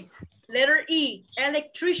 Okay. Letter E,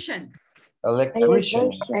 electrician.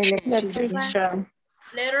 Electrician.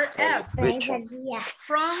 Letter F,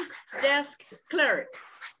 front desk clerk.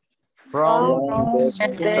 Front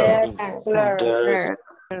desk clerk.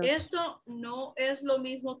 Esto no es lo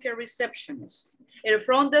mismo que receptionist. El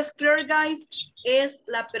front desk clerk, guys, es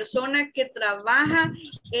la persona que trabaja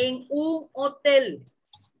en un hotel.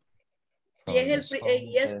 Y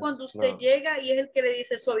es cuando usted llega y es el que le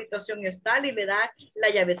dice su habitación es tal y le da la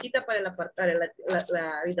llavecita para apartar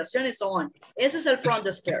la habitación y so on. Ese es el front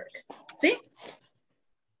desk clerk. ¿Sí?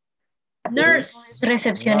 Nurse.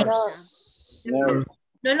 Recepcionista.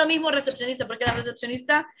 No es lo mismo recepcionista, porque la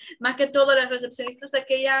recepcionista, más que todo, la recepcionista es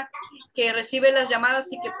aquella que recibe las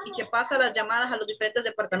llamadas y que pasa las llamadas a los diferentes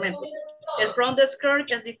departamentos. El front desk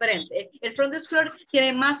clerk es diferente. El front desk clerk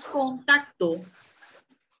tiene más contacto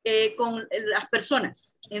con las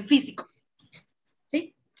personas en físico.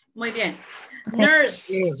 ¿Sí? Muy bien.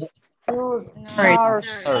 Nurse.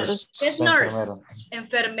 ¿Qué es nurse?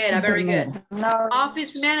 Enfermera. Very good.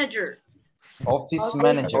 Office manager. Office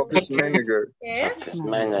manager. Es Office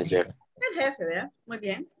manager. el jefe, ¿verdad? Muy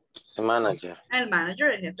bien. Manager. El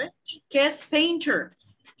manager, el jefe. ¿Qué es painter?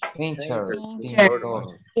 Pintor.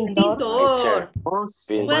 Pintor.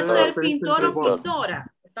 Puede ser pintor o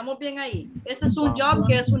pintora. Estamos bien ahí. Ese es un job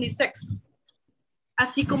que es unisex.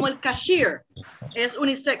 Así como el cashier es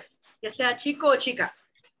unisex, que sea chico o chica.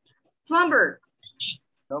 Plumber.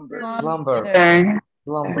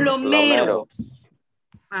 Plomero.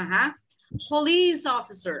 Ajá. Police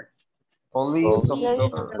officer. Police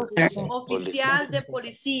officer. Oficial de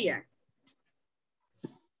policía.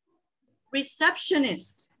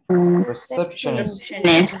 Receptionist. Receptionist.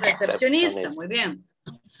 Recepcionista, muy bien.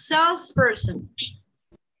 Salesperson.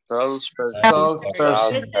 Salesperson.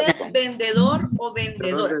 Este es vendedor o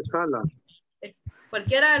vendedora. De sala.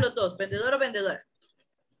 Cualquiera de los dos, vendedor o vendedora.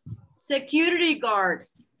 Security guard.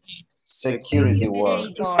 Security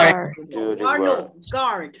guard. Guard.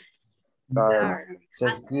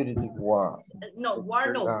 Security guard. No,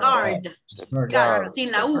 guard no, guard. Guard,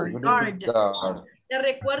 sin la U, guard. ¿Te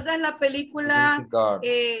recuerdas la película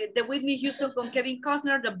de Whitney Houston con Kevin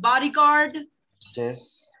Costner, The Bodyguard?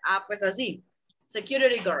 Yes. Ah, pues así.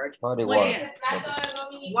 Security guard. Body muy guard. bien.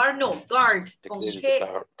 Guard no, guard. Con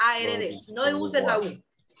G-A-R-D. No uses la U.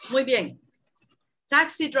 Muy bien.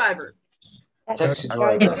 Taxi driver. Taxi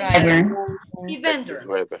driver. Y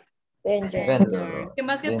vendor. Vendor. Que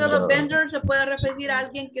más que todo, vendor se puede referir a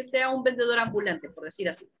alguien que sea un vendedor ambulante, por decir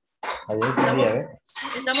así.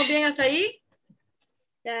 ¿Estamos bien hasta ahí?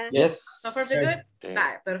 Yes.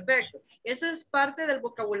 Vale, perfecto. Esa es parte del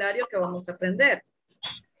vocabulario que vamos a aprender.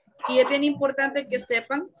 Y es bien importante que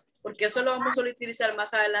sepan, porque eso lo vamos a utilizar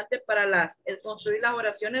más adelante para construir las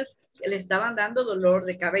oraciones que le estaban dando dolor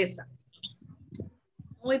de cabeza.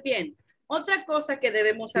 Muy bien. Otra cosa que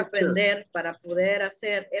debemos aprender para poder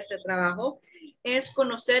hacer ese trabajo es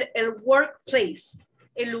conocer el workplace,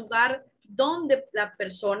 el lugar donde la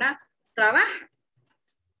persona trabaja.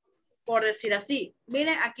 Por decir así.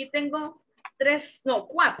 Miren, aquí tengo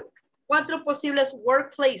cuatro posibles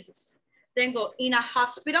workplaces. Tengo in a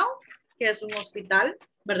hospital, que es un hospital,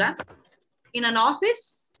 ¿verdad? In an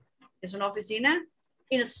office, es una oficina.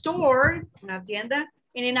 In a store, una tienda.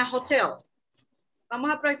 And in a hotel. Vamos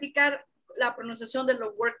a practicar la pronunciación de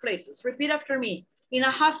los workplaces. Repeat after me. In a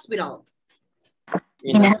hospital.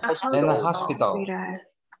 In a hospital.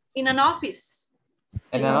 In an office.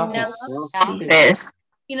 In an office.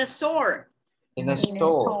 In a store. In a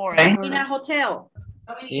store. In a hotel.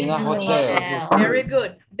 In a hotel. Very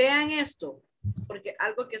good. Vean esto, porque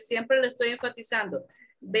algo que siempre le estoy enfatizando.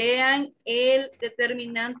 Vean el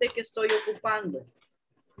determinante que estoy ocupando.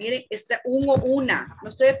 Miren, está uno, una. No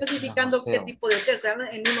estoy especificando qué tipo de hotel. Estoy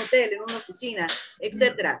hablando en un hotel, en una oficina,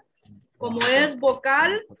 etc. Como es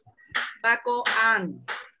vocal, va con an.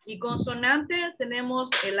 Y consonante tenemos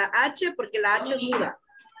la H, porque la H es muda.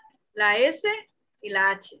 La S y la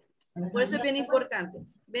H. Por eso es bien importante.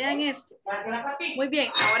 Vean esto. Muy bien.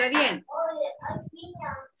 Ahora bien.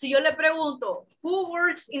 Si yo le pregunto, who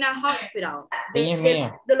works in a hospital?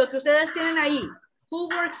 De lo que ustedes tienen ahí. Who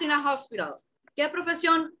works in a hospital? ¿Qué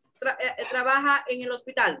profesión trabaja en el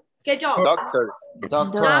hospital? ¿Qué job? Doctor.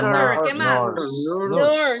 Doctor. ¿Qué más?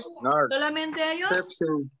 Nurse. ¿Solamente ellos?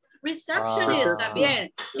 Receptionist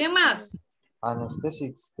también. ¿Qué más?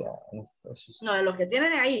 Anesthesics. No, de lo que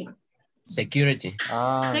tienen ahí. Security.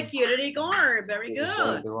 Security guard. Very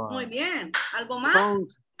good. Muy bien. ¿Algo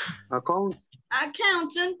más?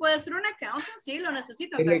 Accountant. Puede ser un accountant. Sí, lo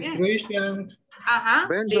necesitan también. Electrician. Ajá.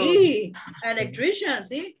 Sí. Electrician,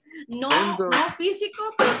 sí. No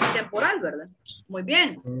físico, pero sí temporal, ¿verdad? Muy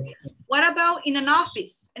bien. What about in an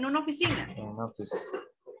office? En una oficina. In an office.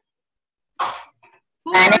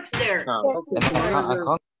 Who works there?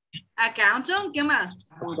 Accountant, ¿qué más?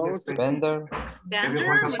 Vendor.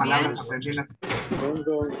 Vendor, muy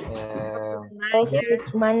bien.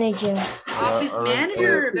 Manager. Office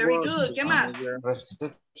manager, very good. ¿Qué más?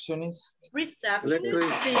 Receptionist.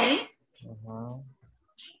 Receptionist, sí.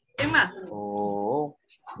 ¿Qué más?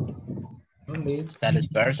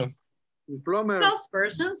 Salesperson.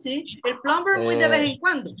 Salesperson, sí. El plumber muy de vez en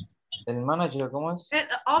cuando. El manager, ¿cómo es? El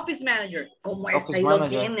office manager. ¿Cómo es? Office Ahí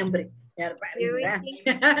manager. lo tiene, hombre.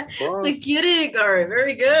 Security guard,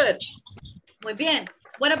 very good. Muy bien.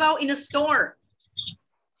 What about in a store?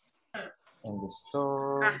 In the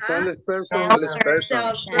store. Salesperson.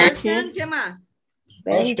 Salesperson, ¿qué más?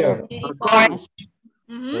 Cashier.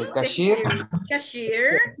 El cashier.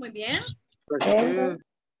 Cashier, muy bien.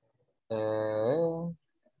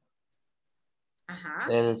 Ajá.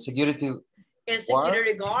 El security. El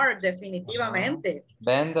security guard, definitivamente.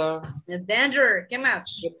 Vendor. El vendor, ¿qué más?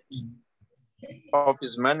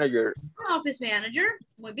 Office manager. Office manager,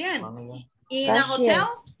 muy bien. In a hotel?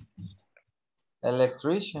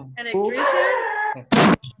 Electrician. Electrician.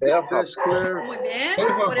 Desk clerk. Muy bien.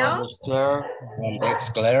 What else?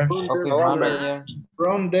 Desk clerk. Office manager.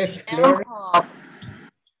 Front desk clerk.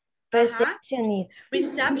 Receptionist.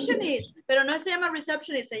 Receptionist. Pero no se llama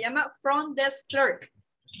receptionist, se llama front desk clerk.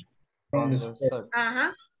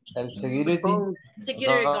 Ajá. El security.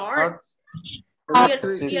 Security guard. Y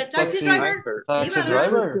el taxi driver. Taxi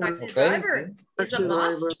driver. Taxi driver. It's a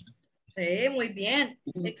bus. Sí, muy bien.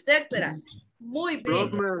 Etcétera. Muy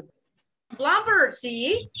bien. Plumber,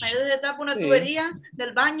 sí. Ahí se tapa una tubería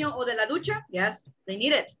del baño o de la ducha. Yes, they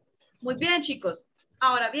need it. Muy bien, chicos.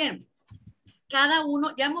 Ahora bien, cada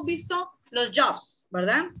uno, ya hemos visto los jobs,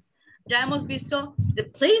 ¿verdad? Ya hemos visto the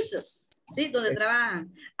places, ¿sí? Donde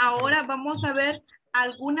trabajan. Ahora vamos a ver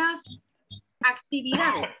algunas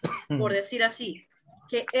actividades, por decir así,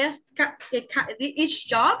 que each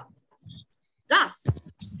job does.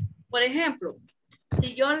 Por ejemplo,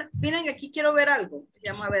 si yo, miren, aquí quiero ver algo.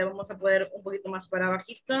 Vamos a ver, vamos a poner un poquito más para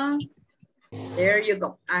abajito. There you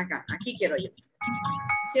go. Acá, aquí quiero yo.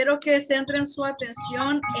 Quiero que centren su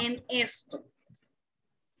atención en esto.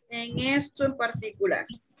 En esto en particular.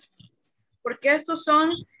 Porque estos son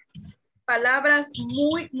palabras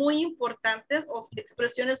muy importantes o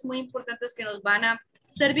expresiones muy importantes que nos van a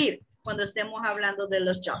servir cuando estemos hablando de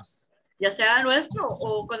los jobs. Ya sea nuestro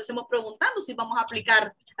o cuando estemos preguntando si vamos a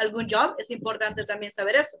aplicar algún job, es importante también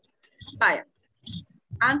saber eso. Vaya,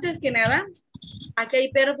 antes que nada, aquí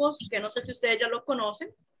hay verbos que no sé si ustedes ya los conocen,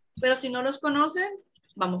 pero si no los conocen,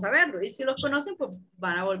 vamos a verlo. Y si los conocen, pues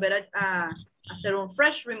van a volver a hacer un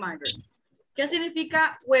fresh reminder. ¿Qué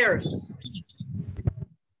significa wears?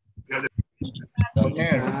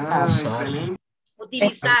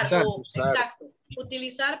 Utilizar, exacto.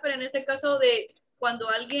 Utilizar, pero en este caso de cuando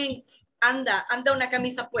alguien anda una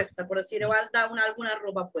camisa puesta, por decir, o anda alguna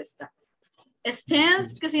ropa puesta.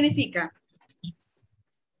 Stands, ¿qué significa?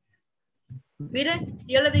 Mire,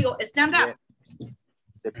 si yo le digo stand up,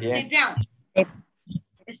 sit down.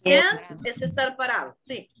 Stands es estar parado,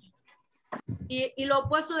 sí. ¿Y lo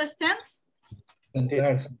opuesto de stands?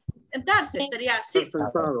 Sentarse sería sit,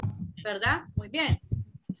 ¿verdad? Muy bien.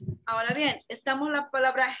 Ahora bien, estamos en la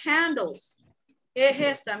palabra handles. ¿Qué es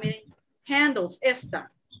esta? Miren, handles,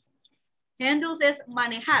 esta. Handles es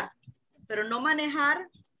manejar, pero no manejar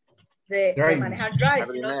de manejar drive,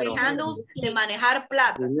 sino que handles de manejar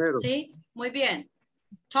plata. ¿Sí? Muy bien.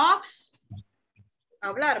 Talks,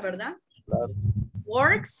 hablar, ¿verdad?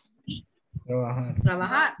 Works,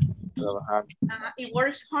 trabajar. Y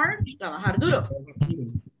works hard, trabajar duro.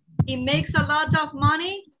 Y makes a lot of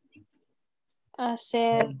money.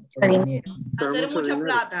 Hacer mucha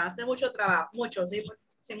plata, hacer mucho trabajo, sí,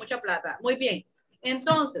 mucha plata. Muy bien.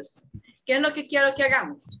 Entonces, ¿qué es lo que quiero que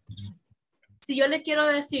hagamos? Si yo le quiero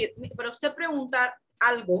decir, para usted preguntar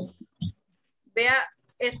algo, vea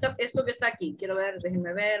esto que está aquí. Quiero ver,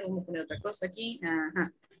 déjenme ver, vamos a poner otra cosa aquí.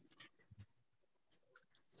 Ajá.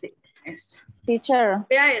 Sí, esto. Teacher.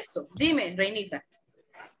 Vea esto. Dime, Reinita.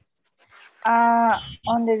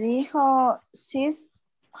 Donde dijo sits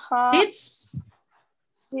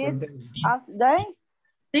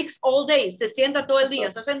all day. Se sienta todo el día.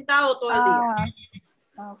 Está sentado todo el día.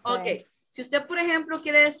 Ok. Si usted, por ejemplo,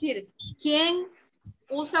 quiere decir, ¿quién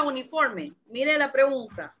usa uniforme? Mire la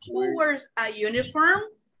pregunta. Who wears a uniform?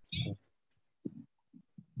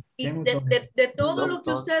 Y de todo lo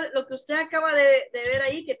que usted acaba de ver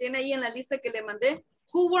ahí, que tiene ahí en la lista que le mandé,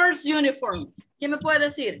 who wears uniform? ¿Quién me puede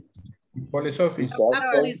decir? Police officer.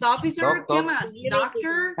 A police officer. ¿Qué más?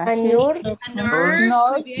 Doctor. A nurse. A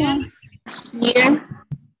nurse. Muy bien.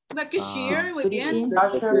 A cashier. Muy bien.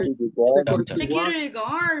 Security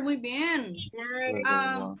guard. Muy bien.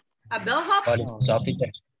 A bellhop. Police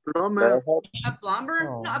officer. A plumber.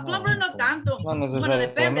 No, a plumber no tanto. Bueno,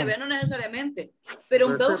 depende, no necesariamente. Pero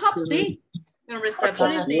un bellhop sí. Un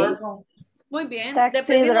receptionist sí. Muy bien.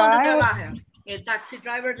 Dependiendo de dónde trabaja. El taxi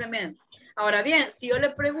driver también. Ahora bien, si yo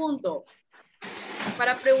le pregunto,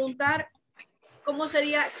 para preguntar, ¿cómo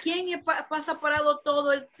sería? ¿Quién pasa parado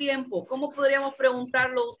todo el tiempo? ¿Cómo podríamos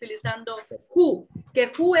preguntarlo utilizando who? Que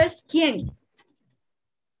who es quién.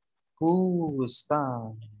 Who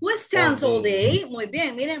stands? Who stands all day? Muy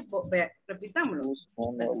bien, miren, repitámoslo.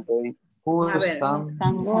 Who stands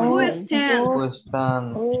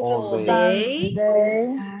all day?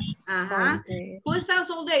 Ajá. Who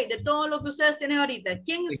stands all day? De todo lo que ustedes tienen ahorita.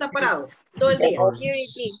 ¿Quién está parado todo el día?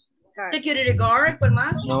 Security guard, ¿cuál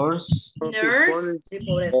más? Nurse. Sí,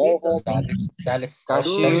 pobrecito.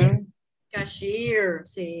 Cashier. Cashier,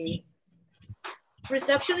 sí.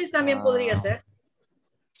 Receptionist también podría ser.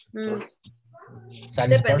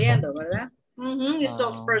 Dependiendo, ¿verdad? Y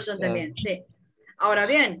salesperson también, sí. Ahora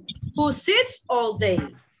bien, who sits all day?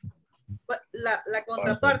 La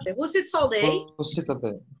contraparte. Who sits all day?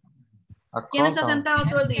 ¿Quién está sentado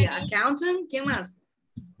todo el día? Accountant. ¿Quién más?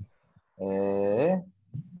 The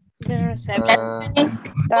receptionist.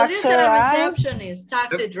 Podría ser a receptionist.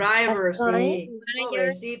 Taxi driver, sí.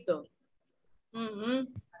 Pobrecito.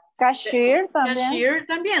 Cashier también. Cashier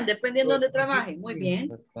también, dependiendo de donde trabaje. Muy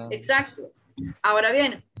bien. Exacto. Ahora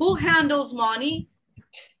bien, who handles money?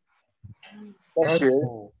 Cashier.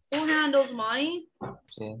 Who handles money?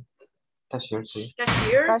 Sí. Cashier, sí.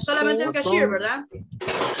 Cashier. Solamente el cashier, ¿verdad?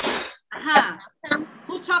 Ajá.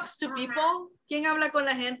 Who talks to people? ¿Quién habla con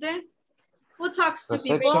la gente? Who talks to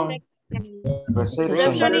people?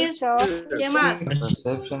 Receptionist. ¿Quién más?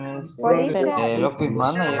 Receptionist. Police. El office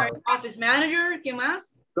manager. Office manager. ¿Quién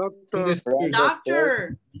más? Doctor.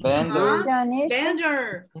 Doctor. Vendor.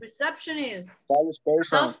 Vendor. Receptionist.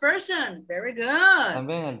 Salesperson. Salesperson. Very good.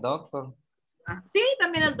 También el doctor. Ah, sí,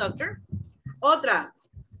 también el doctor. Otra.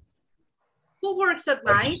 Who works at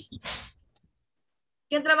night?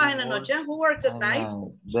 ¿Quién trabaja en la noche? Who works at night?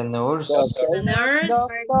 The nurse. The nurse.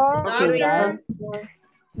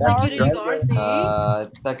 Doctor. Security guard, sí.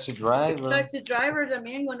 Taxi driver. Taxi driver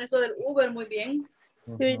también, con eso del Uber, muy bien.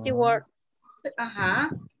 Security guard. Ajá.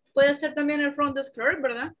 Puede ser también el front desk clerk,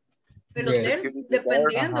 ¿verdad? El Yes. hotel,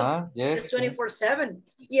 dependiendo. Ajá, yes, Es 24/7.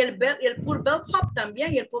 Y el poor bellhop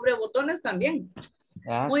también, y el pobre botones también.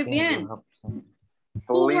 Muy bien. Who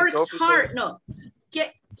Police works officer. hard? No.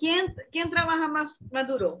 ¿Quién trabaja más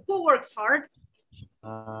duro? Who works hard?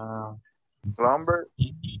 Plumber.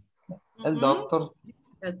 El doctor.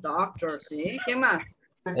 El doctor, sí. ¿Qué más?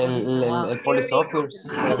 El police officer.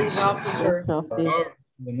 Police officer.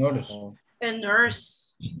 The nurse. El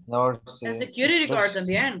nurse. Nurse. El security guard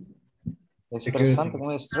también. Estresante,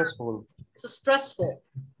 muy stressful. Eso es stressful.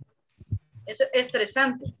 Es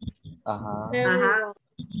estresante. Ajá. Ajá.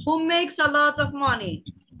 Who makes a lot of money?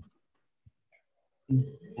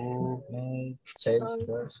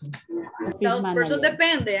 Salesperson. Salesperson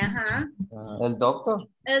depende, ajá. El doctor.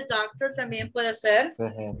 El doctor también puede ser.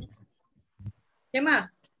 ¿Qué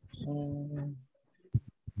más?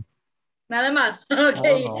 Nada más. Ok.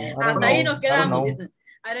 Hasta ahí nos quedamos.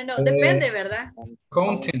 I don't know. Depende, ¿verdad?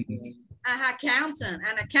 Accountant. Ajá, accountant.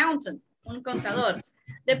 An accountant. Un contador.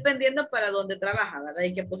 Dependiendo para dónde trabaja, ¿verdad?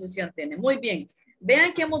 Y qué posición tiene. Muy bien.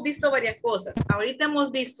 Vean que hemos visto varias cosas. Ahorita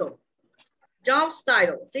hemos visto jobs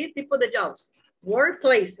title, ¿sí? Tipo de jobs.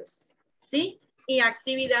 Workplaces, ¿sí? Y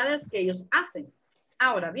actividades que ellos hacen.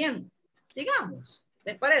 Ahora bien, sigamos.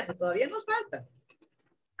 ¿Les parece? Todavía nos falta.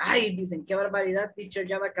 Ay, dicen, qué barbaridad, teacher,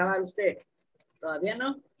 ya va a acabar usted. Todavía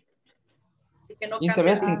no. Así que no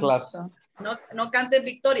Interesting class. No canten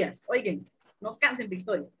victorias. Oigan, no canten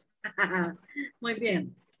victorias. Muy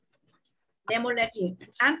bien. Démosle aquí.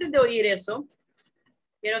 Antes de oír eso,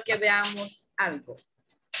 quiero que veamos algo.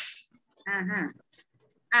 Ajá.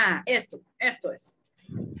 Ah, esto es.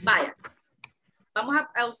 Vaya. Vamos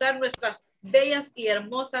a usar nuestras bellas y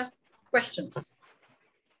hermosas questions.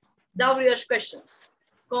 WH questions.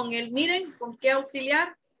 Con el, miren, ¿con qué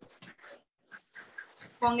auxiliar?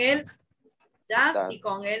 Con el just y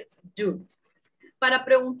con el do. Para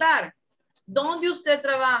preguntar, ¿dónde usted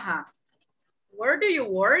trabaja? Where do you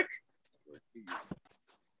work?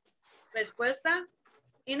 Respuesta,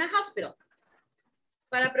 in a hospital.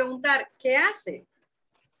 Para preguntar, ¿qué hace?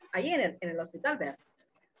 Ahí en el hospital, ¿verdad?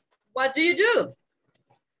 What do you do?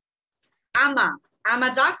 I'm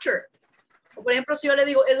a doctor. O por ejemplo, si yo le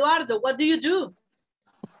digo, Eduardo, what do you do?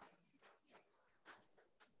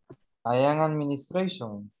 I am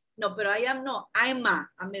administration. No, pero I am no. I'm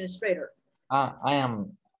a administrator. I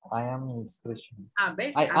am administration.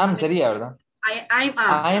 ¿Ve? I am sería, ¿verdad? I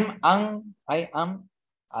am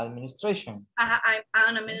administration. Ajá, I'm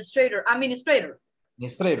an administrator. Administrator.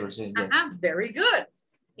 Administrator, sí. Yes. Ajá, very good.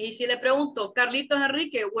 Y si le pregunto, Carlitos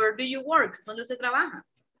Enrique, where do you work? ¿Dónde usted trabaja?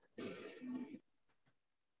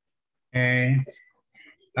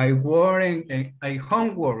 I work in I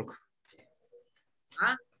homework.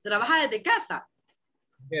 ¿Trabaja desde casa?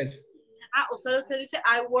 Yes. Usted se dice,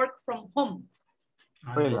 I work from home.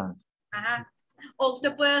 Freelance. Ajá. O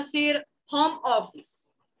usted puede decir home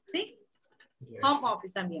office. ¿Sí? Yes. Home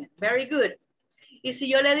office también. Very good. Y si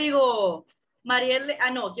yo le digo, Marielle,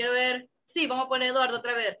 no, quiero ver. Sí, vamos a poner Eduardo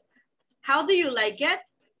otra vez. How do you like it?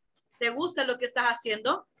 ¿Te gusta lo que estás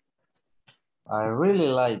haciendo? I really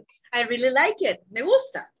like. I really like it. Me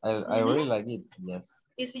gusta. I really like it, yes.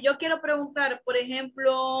 Y si yo quiero preguntar, por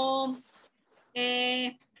ejemplo,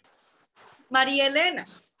 María Elena,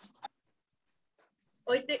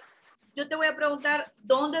 yo te voy a preguntar,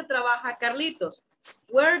 ¿dónde trabaja Carlitos?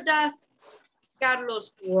 Where does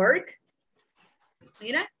Carlos work?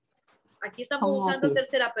 Mira, aquí estamos usando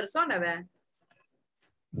tercera persona, ¿verdad?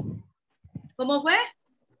 ¿Cómo fue?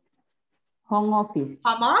 Home office.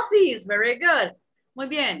 Home office, very good. Muy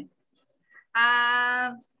bien.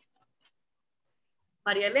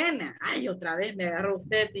 María Elena. Ay, otra vez me agarró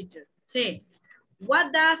usted, teacher. Sí.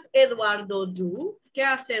 What does Eduardo do? ¿Qué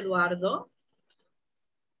hace Eduardo?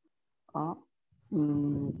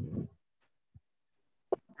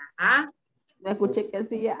 Me escuché que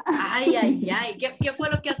hacía. Ay, ay, ay. ¿Qué fue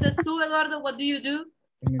lo que haces tú, Eduardo? What do you do?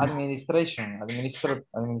 Administration,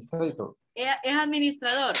 administrator. Es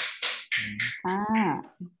administrador.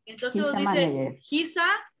 Ah. Entonces He's a dice, manager. he's a...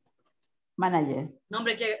 Manager. No,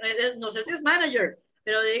 hombre, no sé si es manager,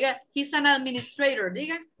 pero diga, he's an administrator,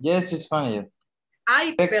 diga. Yes, it's manager.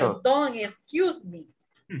 Ay, Director. perdón, excuse me.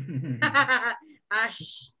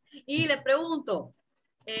 Ash. Y le pregunto,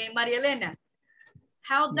 María Elena,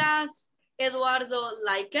 how does Eduardo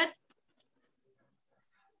like it?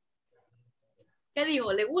 ¿Qué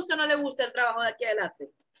dijo? ¿Le gusta o no le gusta el trabajo de que él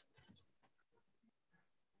hace?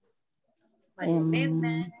 María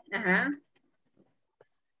Elena. Ajá.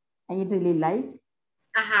 I really like.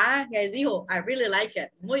 Ajá, y él dijo, I really like it.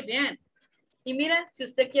 Muy bien. Y mira, si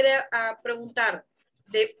usted quiere preguntar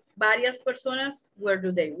de varias personas, where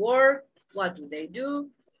do they work, what do they do,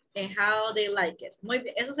 and how they like it. Muy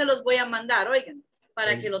bien, eso se los voy a mandar, oigan,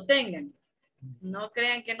 para que lo tengan. No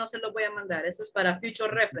crean que no se los voy a mandar, eso es para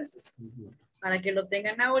future references. Para que lo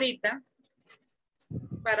tengan ahorita,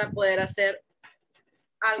 para poder hacer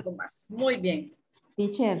algo más. Muy bien.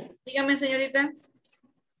 Teacher. Dígame, señorita.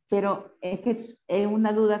 Pero es que es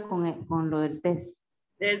una duda con lo del test.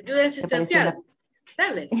 ¿El duda existencial?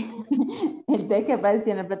 Dale. El test que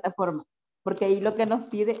apareció en la plataforma. Porque ahí lo que nos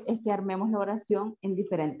pide es que armemos la oración en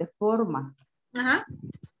diferentes formas. Ajá.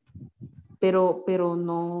 Pero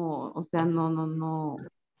no, o sea, no.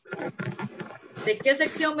 ¿De qué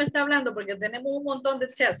sección me está hablando? Porque tenemos un montón de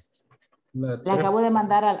tests. Le acabo de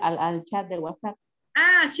mandar al chat de WhatsApp.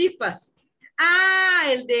 Ah, chispas. Ah,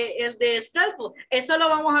 el de Stratford. Eso lo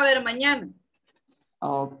vamos a ver mañana.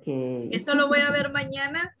 Ok. Eso lo voy a ver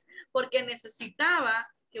mañana porque necesitaba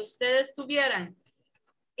que ustedes tuvieran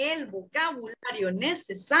el vocabulario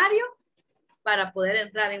necesario para poder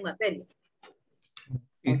entrar en materia.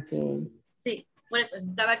 Okay. Sí, por eso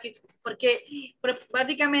estaba aquí, porque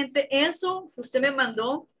prácticamente eso que usted me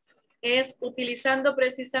mandó es utilizando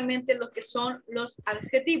precisamente lo que son los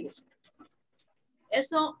adjetivos.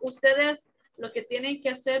 Eso ustedes lo que tienen que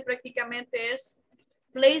hacer prácticamente es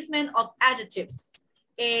placement of adjectives.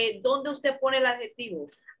 ¿Dónde usted pone el adjetivo?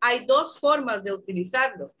 Hay dos formas de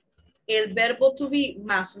utilizarlo. El verbo to be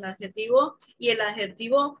más un adjetivo y el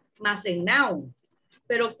adjetivo más el noun.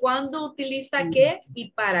 Pero ¿cuándo utiliza qué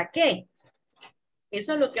y para qué?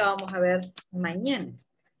 Eso es lo que vamos a ver mañana.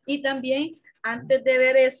 Y también, antes de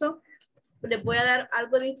ver eso, les voy a dar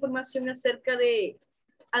algo de información acerca de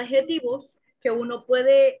adjetivos que uno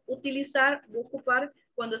puede utilizar o ocupar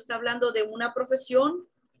cuando está hablando de una profesión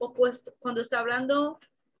o pues, cuando está hablando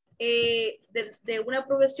de una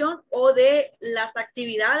profesión o de las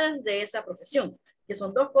actividades de esa profesión, que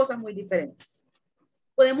son dos cosas muy diferentes.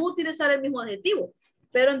 Podemos utilizar el mismo adjetivo,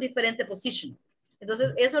 pero en diferente posición.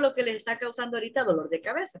 Entonces, eso es lo que les está causando ahorita dolor de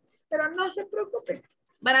cabeza. Pero no se preocupen.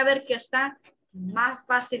 Van a ver que está más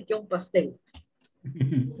fácil que un pastel.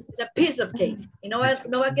 Es a piece of cake. Y no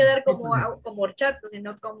va a quedar como horchata,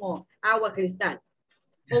 sino como agua cristal.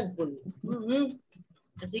 Hopefully.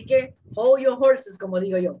 Así que, hold your horses, como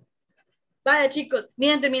digo yo. Vaya, chicos,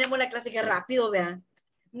 miren, terminemos la clase que rápido, vean.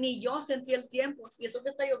 Ni yo sentí el tiempo. Y eso que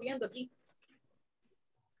está lloviendo aquí.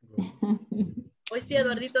 Hoy sí,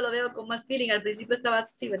 Eduardito lo veo con más feeling. Al principio estaba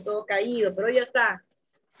así, todo caído, pero ya está.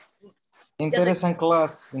 Interesting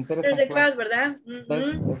class. Interesting class, ¿verdad?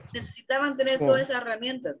 Necesitaban tener todas esas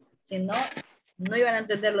herramientas. Si no, no iban a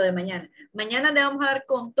entender lo de mañana. Mañana le vamos a dar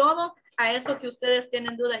con todo a eso que ustedes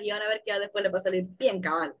tienen dudas y van a ver que ya después les va a salir bien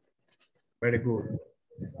cabal. Very good.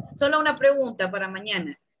 Solo una pregunta para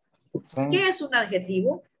mañana. ¿Qué es un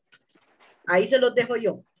adjetivo? Ahí se los dejo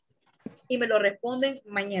yo. Y me lo responden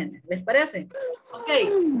mañana. ¿Les parece? Ok.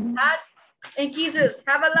 Hugs and kisses.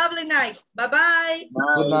 Have a lovely night. Bye-bye.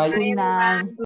 Good night. Good night.